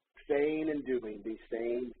saying and doing the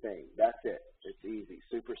same thing. That's it. It's easy,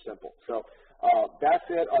 super simple. So that's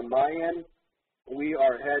it on my end. We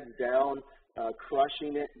are heads down.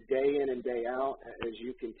 crushing it day in and day out. As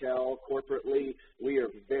you can tell, corporately, we are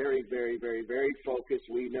very, very, very, very focused.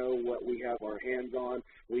 We know what we have our hands on.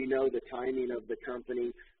 We know the timing of the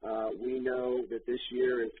company. We know that this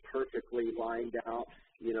year is perfectly lined out.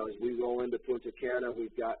 You know, as we roll into Punta Cana,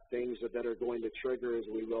 we've got things that are going to trigger as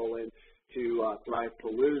we roll into Thrive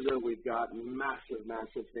Palooza. We've got massive,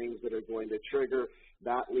 massive things that are going to trigger.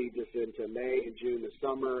 That leads us into May and June, the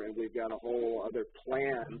summer, and we've got a whole other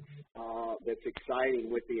plan that's exciting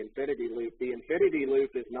with the Infinity Loop. The Infinity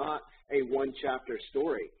Loop is not a one-chapter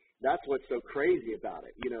story. That's what's so crazy about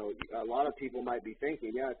it. You know, a lot of people might be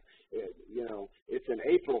thinking, yeah, you know, it's an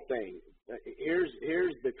April thing. Here's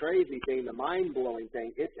the crazy thing, the mind-blowing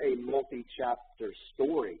thing. It's a multi-chapter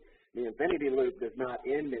story. The Infinity Loop does not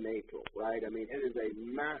end in April, right? I mean, it is a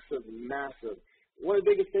massive, massive, one of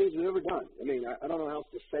the biggest things we've ever done. I mean, I don't know how else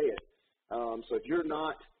to say it. So if you're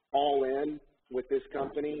not all in with this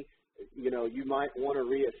company, you know, you might want to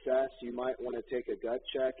reassess. You might want to take a gut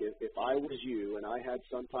check. If I was you and I had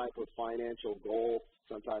some type of financial goal,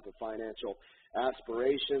 some type of financial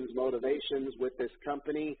aspirations, motivations with this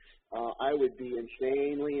company, I would be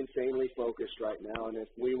insanely focused right now. And if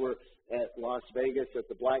we were at Las Vegas at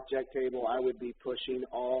the blackjack table, I would be pushing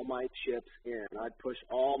all my chips in. I'd push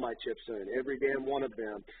all my chips in, every damn one of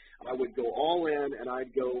them. I would go all in, and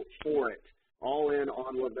I'd go for it. All in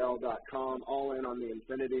on Le-Vel.com, all in on the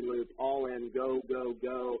Infinity Loop, all in, go, go,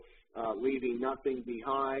 go, leaving nothing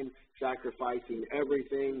behind, sacrificing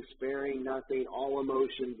everything, sparing nothing, all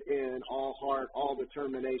emotions in, all heart, all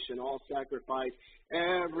determination, all sacrifice,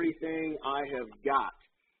 everything I have got.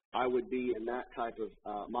 I would be in that type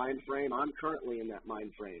of mind frame. I'm currently in that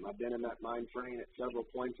mind frame. I've been in that mind frame at several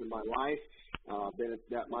points in my life. Been at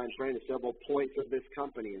that mind frame at several points of this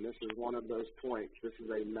company, and this is one of those points. This is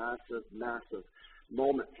a massive, massive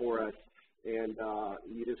moment for us, and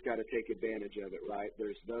you just got to take advantage of it, right?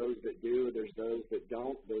 There's those that do, there's those that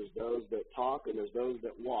don't, there's those that talk, and there's those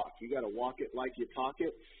that walk. You got to walk it like you talk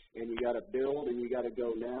it, and you got to build, and you got to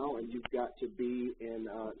go now, and you've got to be in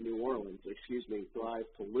Thrive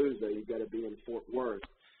Palooza. You've got to be in Fort Worth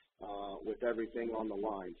with everything on the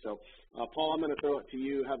line. So, Paul, I'm going to throw it to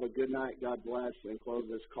you. Have a good night. God bless, and close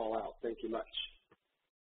this call out. Thank you much.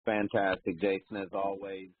 Fantastic, Jason, as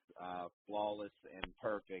always, flawless and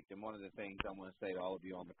perfect. And one of the things I want to say to all of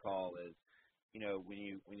you on the call is, you know, when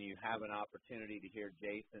you have an opportunity to hear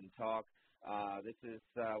Jason talk, this is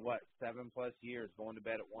 7+ years, going to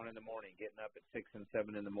bed at 1 in the morning, getting up at 6 and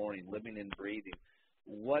 7 in the morning, living and breathing.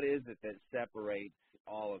 What is it that separates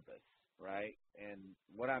all of us, right? And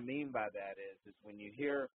what I mean by that is when you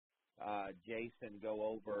hear Jason go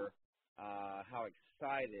over how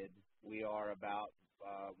excited we are about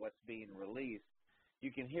what's being released,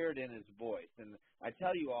 you can hear it in his voice. And I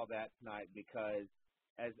tell you all that tonight because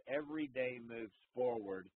as every day moves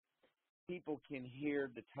forward, people can hear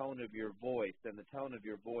the tone of your voice, and the tone of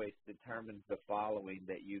your voice determines the following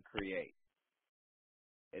that you create.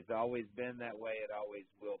 It's always been that way. It always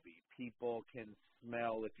will be. People can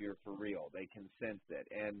smell if you're for real. They can sense it.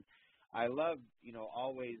 And I love, you know,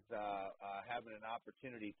 always having an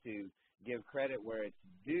opportunity to give credit where it's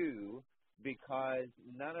due, because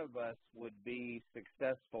none of us would be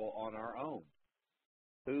successful on our own.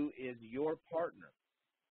 Who is your partner?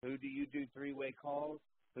 Who do you do three-way calls?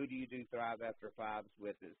 Who do you do Thrive After Fives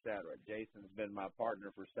with, et cetera? Jason's been my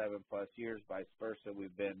partner for 7+ years. Vice versa,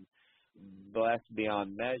 we've been blessed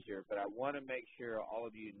beyond measure. But I want to make sure all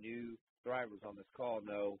of you new Thrivers on this call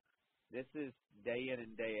know this is day in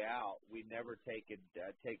and day out. We never take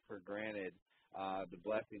for granted the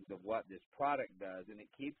blessings of what this product does, and it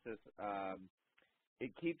keeps us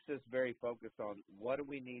very focused on what do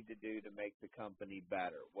we need to do to make the company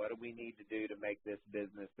better? What do we need to do to make this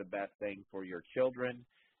business the best thing for your children,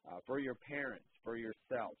 for your parents, for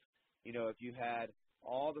yourself? You know, if you had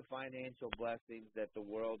all the financial blessings that the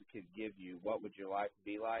world could give you, what would your life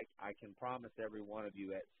be like? I can promise every one of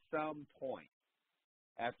you at some point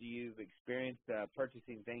after you've experienced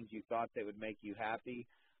purchasing things you thought that would make you happy,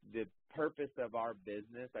 the purpose of our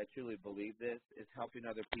business, I truly believe this, is helping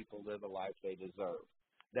other people live a life they deserve.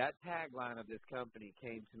 That tagline of this company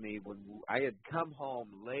came to me when I had come home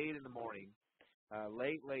late in the morning,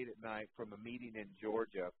 late at night from a meeting in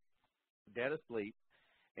Georgia, dead asleep,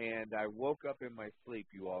 and I woke up in my sleep,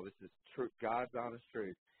 you all. This is God's honest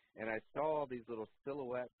truth. And I saw all these little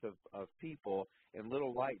silhouettes of people and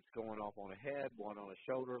little lights going off on a head, one on a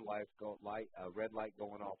shoulder, red light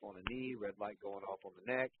going off on a knee, red light going off on the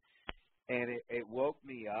neck. And it woke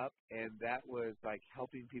me up, and that was like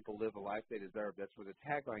helping people live a life they deserve. That's where the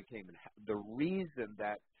tagline came in. The reason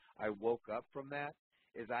that I woke up from that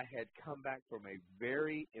is I had come back from a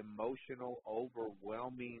very emotional,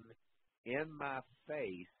 overwhelming, in my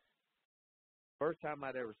face, first time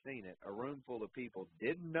I'd ever seen it, a room full of people,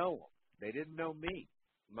 didn't know them. They didn't know me,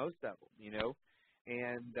 most of them,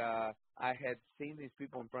 And I had seen these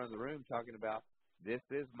people in front of the room talking about, this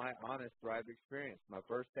is my honest Thrive experience. My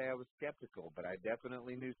first day I was skeptical, but I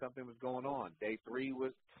definitely knew something was going on. Day 3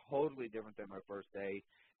 was totally different than my first day.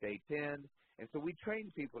 Day 10. And so we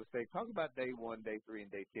trained people to say, talk about day 1, day 3,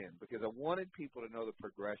 and day 10, because I wanted people to know the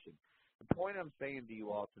progression. The point I'm saying to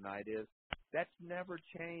you all tonight is that's never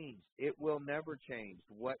changed. It will never change.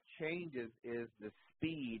 What changes is the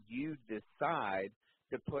speed you decide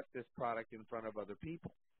to put this product in front of other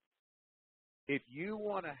people. If you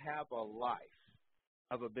want to have a life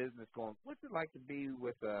of a business going, what's it like to be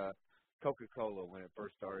with Coca-Cola when it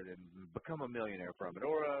first started and become a millionaire from it,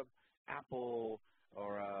 or a Apple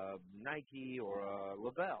or a Nike or a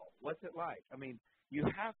Le-Vel? What's it like? I mean, you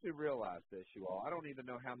have to realize this, you all. I don't even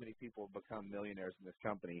know how many people have become millionaires in this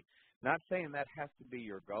company. Not saying that has to be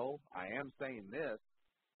your goal. I am saying this.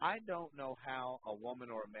 I don't know how a woman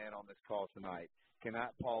or a man on this call tonight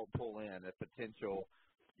cannot pull in a potential,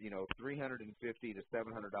 $350 to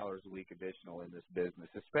 $700 a week additional in this business,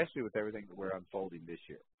 especially with everything that we're unfolding this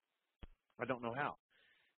year. I don't know how.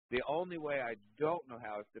 The only way I don't know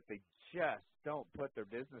how is if they just don't put their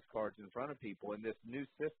business cards in front of people. In this new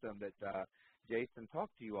system that Jason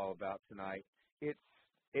talked to you all about tonight,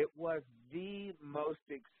 it was the most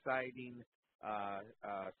exciting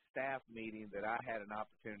staff meeting that I had an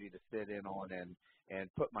opportunity to sit in on and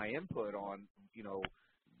put my input on.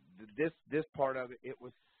 This part of it, it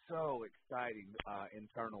was so exciting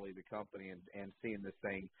internally, the company, and seeing this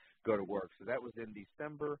thing go to work. So that was in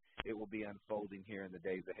December. It will be unfolding here in the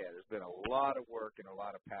days ahead. There's been a lot of work and a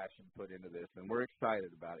lot of passion put into this, and we're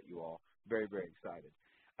excited about it, you all. Very, very excited.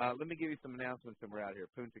 Let me give you some announcements when we're out here.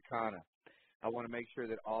 Punta Cana. I want to make sure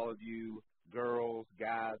that all of you girls,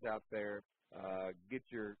 guys out there, get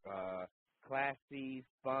your classy,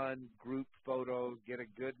 fun group photos, get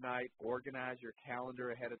a good night, organize your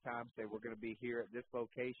calendar ahead of time, say we're going to be here at this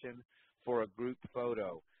location for a group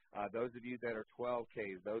photo. Those of you that are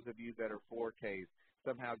 12Ks, those of you that are 4Ks,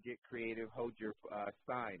 somehow get creative, hold your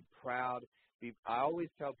sign, proud. I always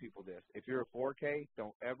tell people this. If you're a 4K,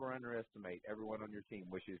 don't ever underestimate everyone on your team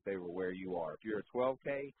wishes they were where you are. If you're a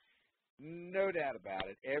 12K, no doubt about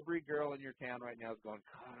it, every girl in your town right now is going,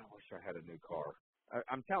 God, I wish I had a new car.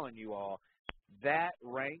 I'm telling you all, that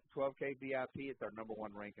rank, 12K VIP, it's our number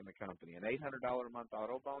 1 rank in the company. An $800 a month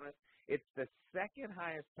auto bonus, it's the second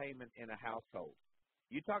highest payment in a household.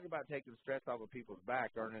 You talk about taking stress off of people's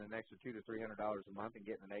back, earning an extra $200 to $300 a month and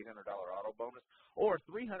getting an $800 auto bonus, or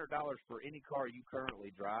 $300 for any car you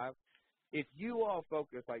currently drive. If you all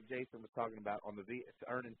focus, like Jason was talking about, on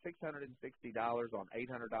earning $660 on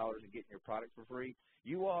 $800 and getting your product for free,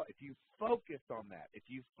 you all, if you focus on that, if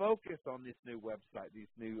you focus on this new website,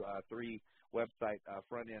 these new 3 website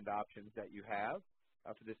front-end options that you have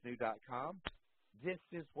for this new .com, this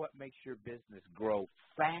is what makes your business grow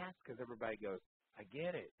fast, because everybody goes, I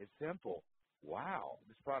get it. It's simple. Wow,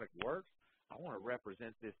 this product works. I want to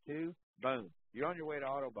represent this too. Boom. You're on your way to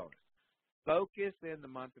auto bonus. Focus in the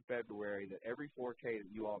month of February that every 4K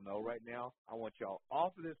that you all know right now, I want y'all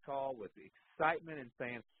off of this call with excitement and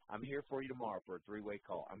saying, I'm here for you tomorrow for a 3-way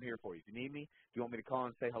call. I'm here for you. If you need me, if you want me to call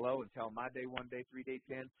and say hello and tell my day 1, day 3, day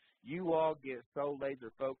 10, you all get so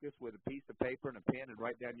laser focused with a piece of paper and a pen and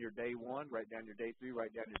write down your day 1, write down your day 3,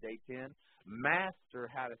 write down your day 10. Master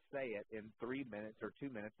how to say it in 3 minutes or 2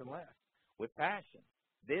 minutes and less with passion.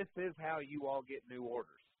 This is how you all get new orders.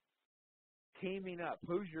 Teaming up.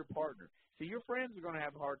 Who's your partner? See, your friends are going to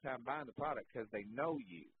have a hard time buying the product because they know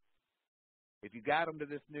you. If you got them to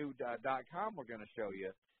this new .com we're going to show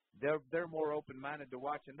you, they're more open-minded to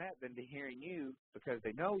watching that than to hearing you because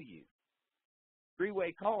they know you.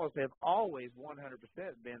 3-way calls have always 100%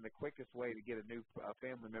 been the quickest way to get a new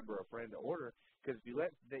family member or friend to order, because if you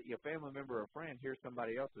let your family member or friend hear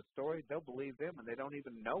somebody else's story, they'll believe them and they don't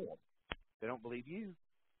even know them. They don't believe you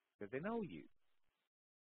because they know you.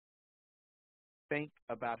 Think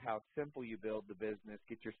about how simple you build the business,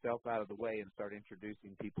 get yourself out of the way, and start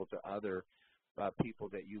introducing people to other people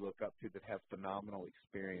that you look up to that have phenomenal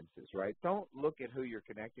experiences, right? Don't look at who you're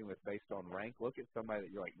connecting with based on rank. Look at somebody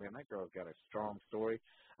that you're like, man, that girl's got a strong story.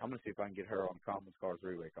 I'm going to see if I can get her on conference calls,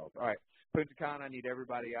 3-way calls. All right, Punta Cana, I need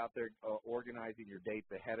everybody out there organizing your dates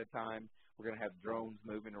ahead of time. We're going to have drones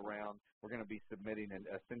moving around. We're going to be submitting and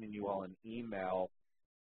sending you all an email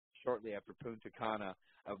shortly after Punta Cana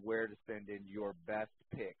of where to send in your best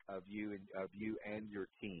pick of you and your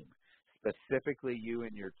team. specifically you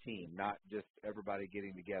and your team, not just everybody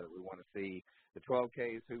getting together. We want to see the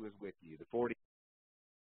 12Ks, who was with you, the 40.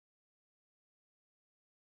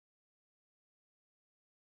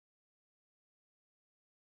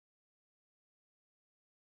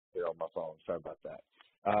 On my phone. Sorry about that.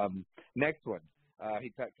 Next one.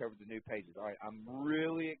 He covered the new pages. All right, I'm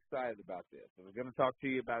really excited about this. I was going to talk to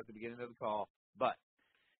you about it at the beginning of the call, but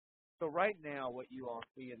so right now what you all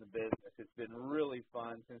see in the business, it's been really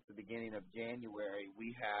fun since the beginning of January.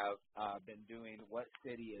 We have been doing What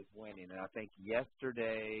City is Winning, and I think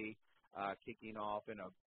yesterday, kicking off in a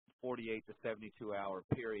 48 to 72-hour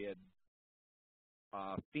period,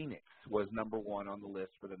 Phoenix was number one on the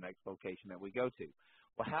list for the next location that we go to.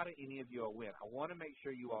 Well, how do any of you all win? I want to make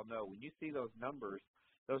sure you all know when you see those numbers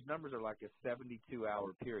are like a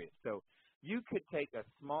 72-hour period. So you could take a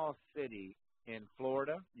small city in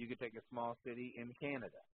Florida, you could take a small city in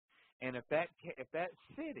Canada, and if that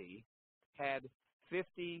city had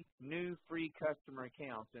 50 new free customer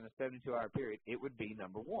accounts in a 72-hour period, it would be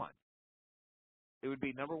number one. It would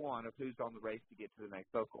be number one of who's on the race to get to the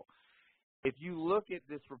next local. If you look at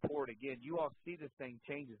this report again, you all see this thing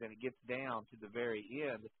changes and it gets down to the very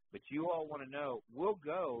end, but you all want to know, we'll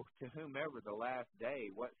go to whomever the last day,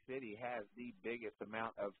 what city has the biggest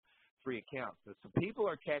amount of free accounts. So people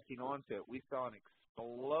are catching on to it. We saw an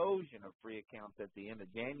explosion of free accounts at the end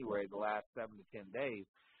of January, the last 7 to 10 days.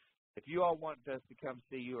 If you all want us to come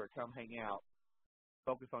see you or come hang out,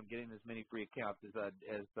 focus on getting as many free accounts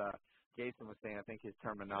as Jason was saying. I think his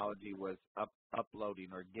terminology was uploading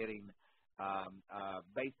or getting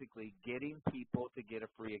basically getting people to get a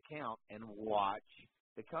free account and watch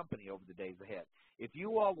the company over the days ahead. If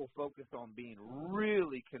you all will focus on being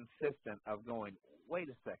really consistent of going, wait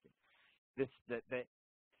a second, let's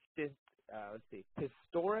see,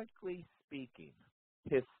 historically speaking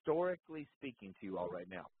to you all right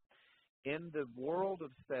now, in the world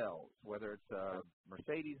of sales, whether it's a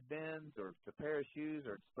Mercedes-Benz or it's a pair of shoes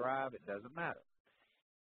or it's Thrive, it doesn't matter.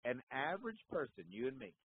 An average person, you and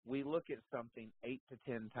me, we look at something 8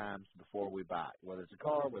 to 10 times before we buy it, whether it's a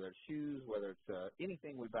car, whether it's shoes, whether it's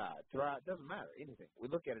anything we buy. It doesn't matter, anything. We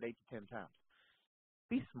look at it 8 to 10 times.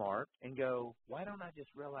 Be smart and go, why don't I just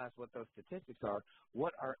realize what those statistics are?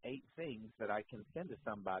 What are 8 things that I can send to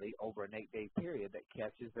somebody over an 8-day period that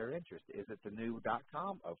catches their interest? Is it the new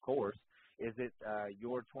 .com? Of course. Is it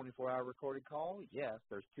your 24-hour recorded call? Yes.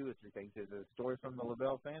 There's 2 or 3 things. Is it a story from the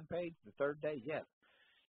Le-Vel fan page the 3rd day? Yes.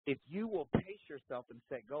 If you will pace yourself and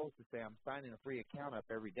set goals to say, I'm signing a free account up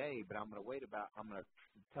every day, but I'm going to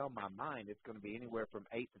tell my mind it's going to be anywhere from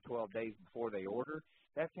 8 to 12 days before they order,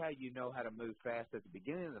 that's how you know how to move fast at the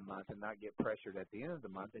beginning of the month and not get pressured at the end of the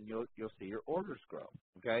month, and you'll see your orders grow,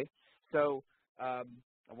 okay? So I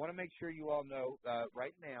want to make sure you all know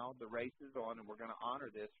right now the race is on, and we're going to honor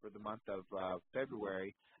this for the month of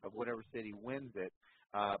February of whatever city wins it.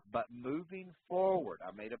 But moving forward,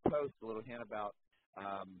 I made a post, a little hint about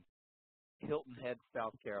Hilton Head,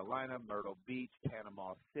 South Carolina, Myrtle Beach,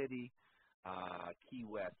 Panama City, Key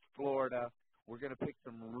West, Florida. We're going to pick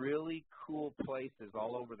some really cool places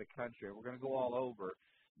all over the country. We're going to go all over,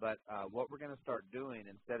 but what we're going to start doing,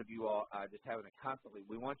 instead of you all just having it constantly,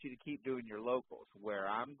 we want you to keep doing your locals. Where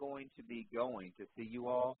I'm going to be going to see you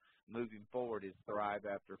all moving forward is Thrive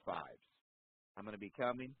After Fives. I'm going to be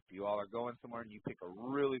coming. If you all are going somewhere and you pick a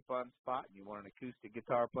really fun spot and you want an acoustic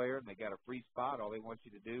guitar player and they got a free spot, all they want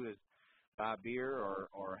you to do is buy beer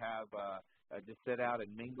or have just sit out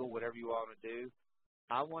and mingle, whatever you want to do.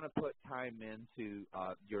 I want to put time into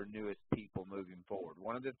your newest people moving forward.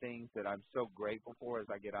 One of the things that I'm so grateful for is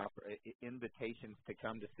I get invitations to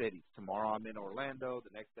come to cities. Tomorrow I'm in Orlando.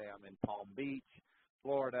 The next day I'm in Palm Beach,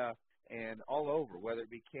 Florida, and all over, whether it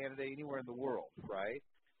be Canada, anywhere in the world, right?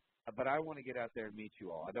 But I want to get out there and meet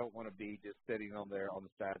you all. I don't want to be just sitting on there on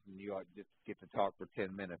the sides and you all just get to talk for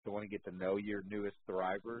 10 minutes. I want to get to know your newest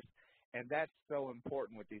Thrivers. And that's so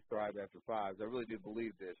important with these Thrive After Fives. I really do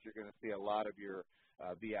believe this. You're going to see a lot of your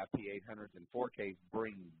VIP 800s and 4Ks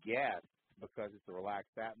bring guests because it's a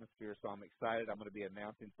relaxed atmosphere. So I'm excited. I'm going to be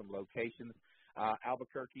announcing some locations.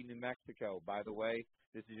 Albuquerque, New Mexico, by the way,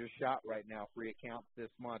 this is your shot right now, free accounts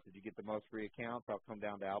this month. If you get the most free accounts, I'll come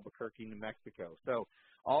down to Albuquerque, New Mexico. So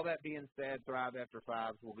all that being said, Thrive After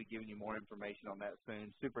Fives, we'll be giving you more information on that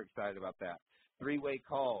soon. Super excited about that. 3-way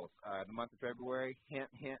calls in the month of February. Hint,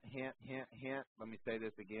 hint, hint, hint, hint. Let me say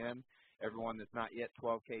this again. Everyone that's not yet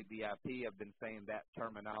 12K VIP, I've been saying that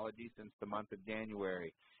terminology since the month of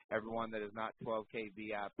January. Everyone that is not 12K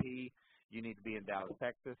VIP, you need to be in Dallas,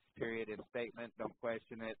 Texas, period, in statement. Don't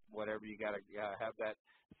question it. Whatever, you got to have that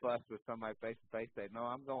fuss with somebody face-to-face. Say, no,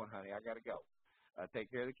 I'm going, honey. I got to go. Take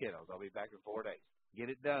care of the kiddos. I'll be back in 4 days. Get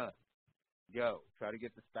it done. go. Try to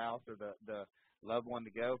get the spouse or the loved one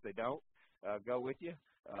to go. If they don't, go with you.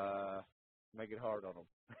 Make it hard on them.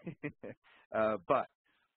 But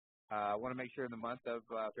I want to make sure in the month of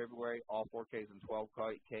February, all 4Ks and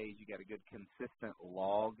 12Ks, you got a good consistent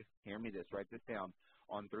log. Hear me this, write this down,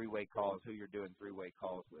 on three-way calls, who you're doing three-way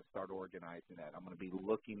calls with. Start organizing that. I'm going to be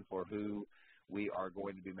looking for who we are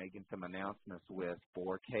going to be making some announcements with.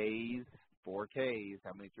 4Ks,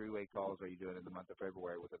 how many three-way calls are you doing in the month of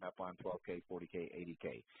February with an upline 12K, 40K,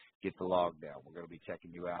 80K? Get the log down. We're going to be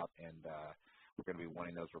checking you out, and we're going to be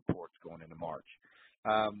wanting those reports going into March.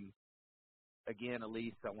 Again,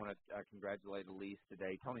 Elise, I want to congratulate Elise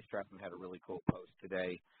today. Tony Strathman had a really cool post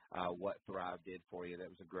today, what Thrive did for you. That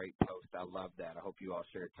was a great post. I love that. I hope you all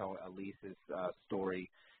shared Elise's story.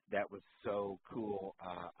 That was so cool.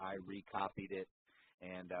 I recopied it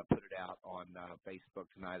and put it out on Facebook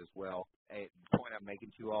tonight as well. The point I'm making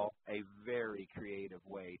to you all, a very creative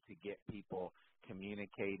way to get people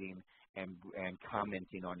communicating and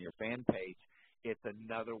commenting on your fan page. It's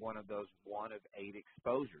another one of those 1 of 8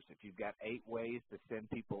 exposures. If you've got 8 ways to send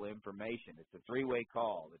people information, it's a 3-way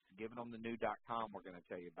call. It's givingthemthenew.com we're going to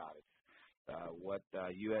tell you about it.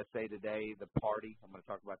 USA Today, the party, I'm going to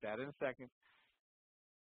talk about that in a second.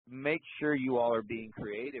 Make sure you all are being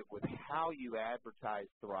creative with how you advertise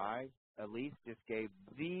Thrive. Elise just gave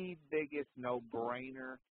the biggest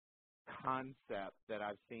no-brainer concept that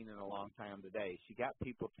I've seen in a long time today. She got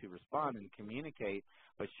people to respond and communicate,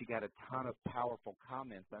 but she got a ton of powerful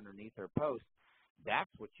comments underneath her post. That's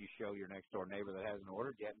what you show your next door neighbor that hasn't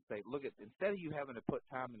ordered yet and say, look, instead of you having to put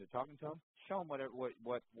time into talking to them, show them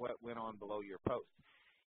what went on below your post.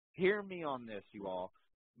 Hear me on this, you all.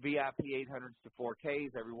 VIP 800s to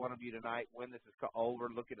 4Ks, every one of you tonight, when this is over,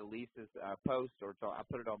 look at Elise's post, or I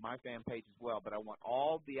put it on my fan page as well, but I want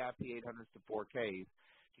all VIP 800s to 4Ks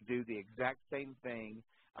to do the exact same thing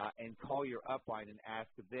and call your upline and ask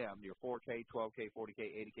them, your 4K, 12K, 40K,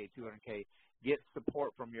 80K, 200K, get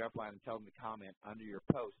support from your upline and tell them to comment under your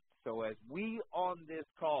post. So as we on this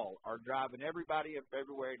call are driving everybody in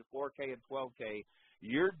February to 4K and 12K,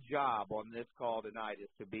 your job on this call tonight is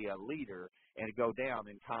to be a leader and to go down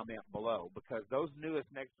and comment below, because those newest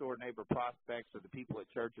next-door neighbor prospects or the people at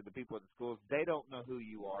church or the people at the schools, they don't know who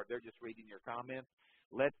you are. They're just reading your comments.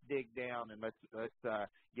 Let's dig down and let's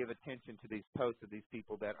give attention to these posts of these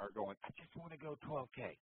people that are going, I just want to go 12K.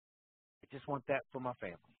 I just want that for my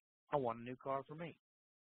family. I want a new car for me,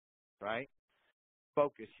 right?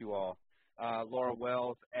 Focus, you all. Laura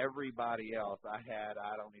Wells, everybody else I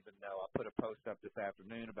don't even know. I put a post up this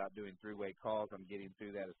afternoon about doing 3-way calls. I'm getting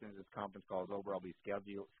through that. As soon as this conference call is over, I'll be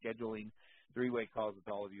scheduling 3-way calls with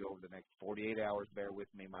all of you over the next 48 hours. Bear with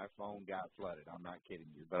me. My phone got flooded. I'm not kidding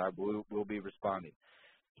you, but I will be responding.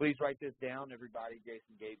 Please write this down, everybody.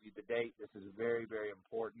 Jason gave you the date. This is very, very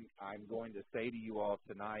important. I'm going to say to you all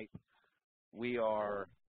tonight, we are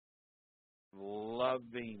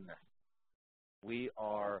loving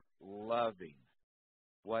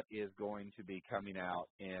what is going to be coming out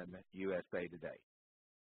in USA Today.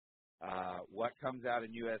 What comes out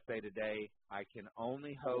in USA Today, I can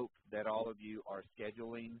only hope that all of you are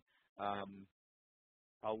scheduling.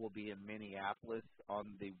 I will be in Minneapolis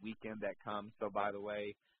on the weekend that comes. So, by the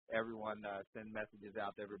way, everyone send messages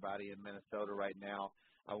out to everybody in Minnesota right now.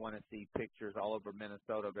 I want to see pictures all over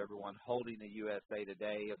Minnesota of everyone holding the USA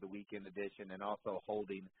Today of the weekend edition and also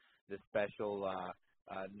holding the special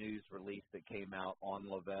news release that came out on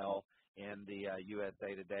Le-Vel in the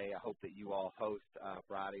USA Today. I hope that you all host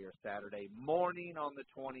Friday or Saturday morning on the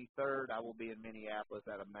 23rd. I will be in Minneapolis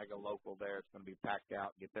at a mega local there. It's going to be packed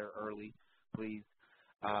out. Get there early, please.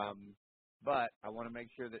 But I want to make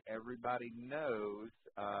sure that everybody knows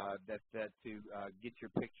that to get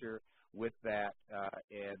your picture with that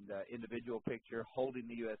and individual picture holding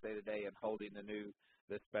the USA Today and holding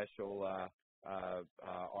the special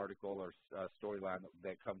article or storyline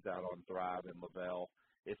that comes out on Thrive and Le-Vel.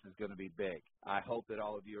 This is going to be big. I hope that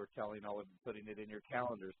all of you are telling all of you, putting it in your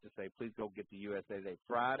calendars to say, please go get the USA Today.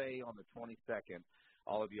 Friday on the 22nd,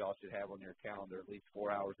 all of you all should have on your calendar at least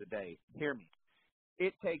 4 hours a day. Hear me.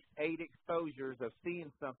 It takes 8 exposures of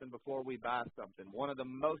seeing something before we buy something. One of the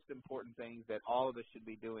most important things that all of us should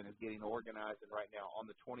be doing is getting organized. And right now, on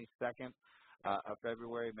the 22nd of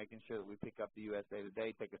February, making sure that we pick up the USA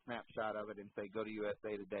Today, take a snapshot of it, and say, go to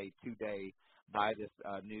USA Today today, buy this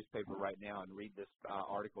newspaper right now, and read this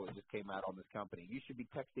article that just came out on this company. You should be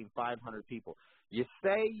texting 500 people. You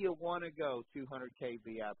say you want to go 200K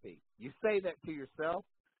VIP. You say that to yourself.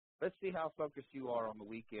 Let's see how focused you are on the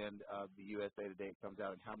weekend of the USA Today comes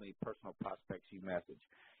out and how many personal prospects you message.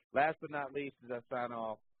 Last but not least, as I sign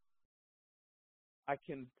off, I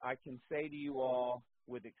can say to you all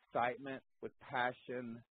with excitement, with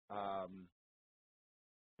passion,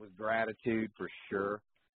 with gratitude for sure,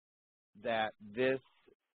 that this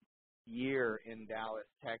year in Dallas,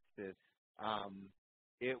 Texas,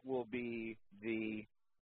 it will be the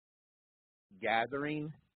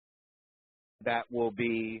gathering that will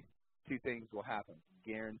be, two things will happen.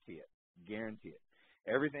 Guarantee it. Guarantee it.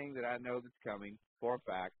 Everything that I know that's coming, for a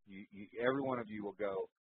fact, every one of you will go,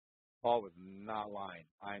 Paul was not lying.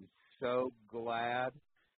 I'm so glad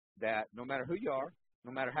that no matter who you are,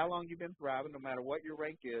 no matter how long you've been thriving, no matter what your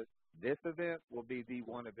rank is, this event will be the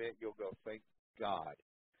one event you'll go, thank God.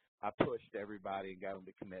 I pushed everybody and got them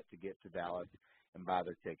to commit to get to Dallas and buy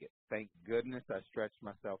their ticket. Thank goodness I stretched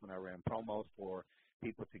myself and I ran promos for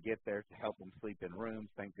people to get there to help them sleep in rooms.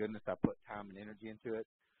 Thank goodness I put time and energy into it.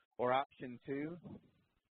 Or option two,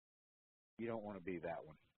 you don't want to be that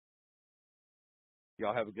one.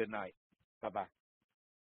 Y'all have a good night. Bye-bye.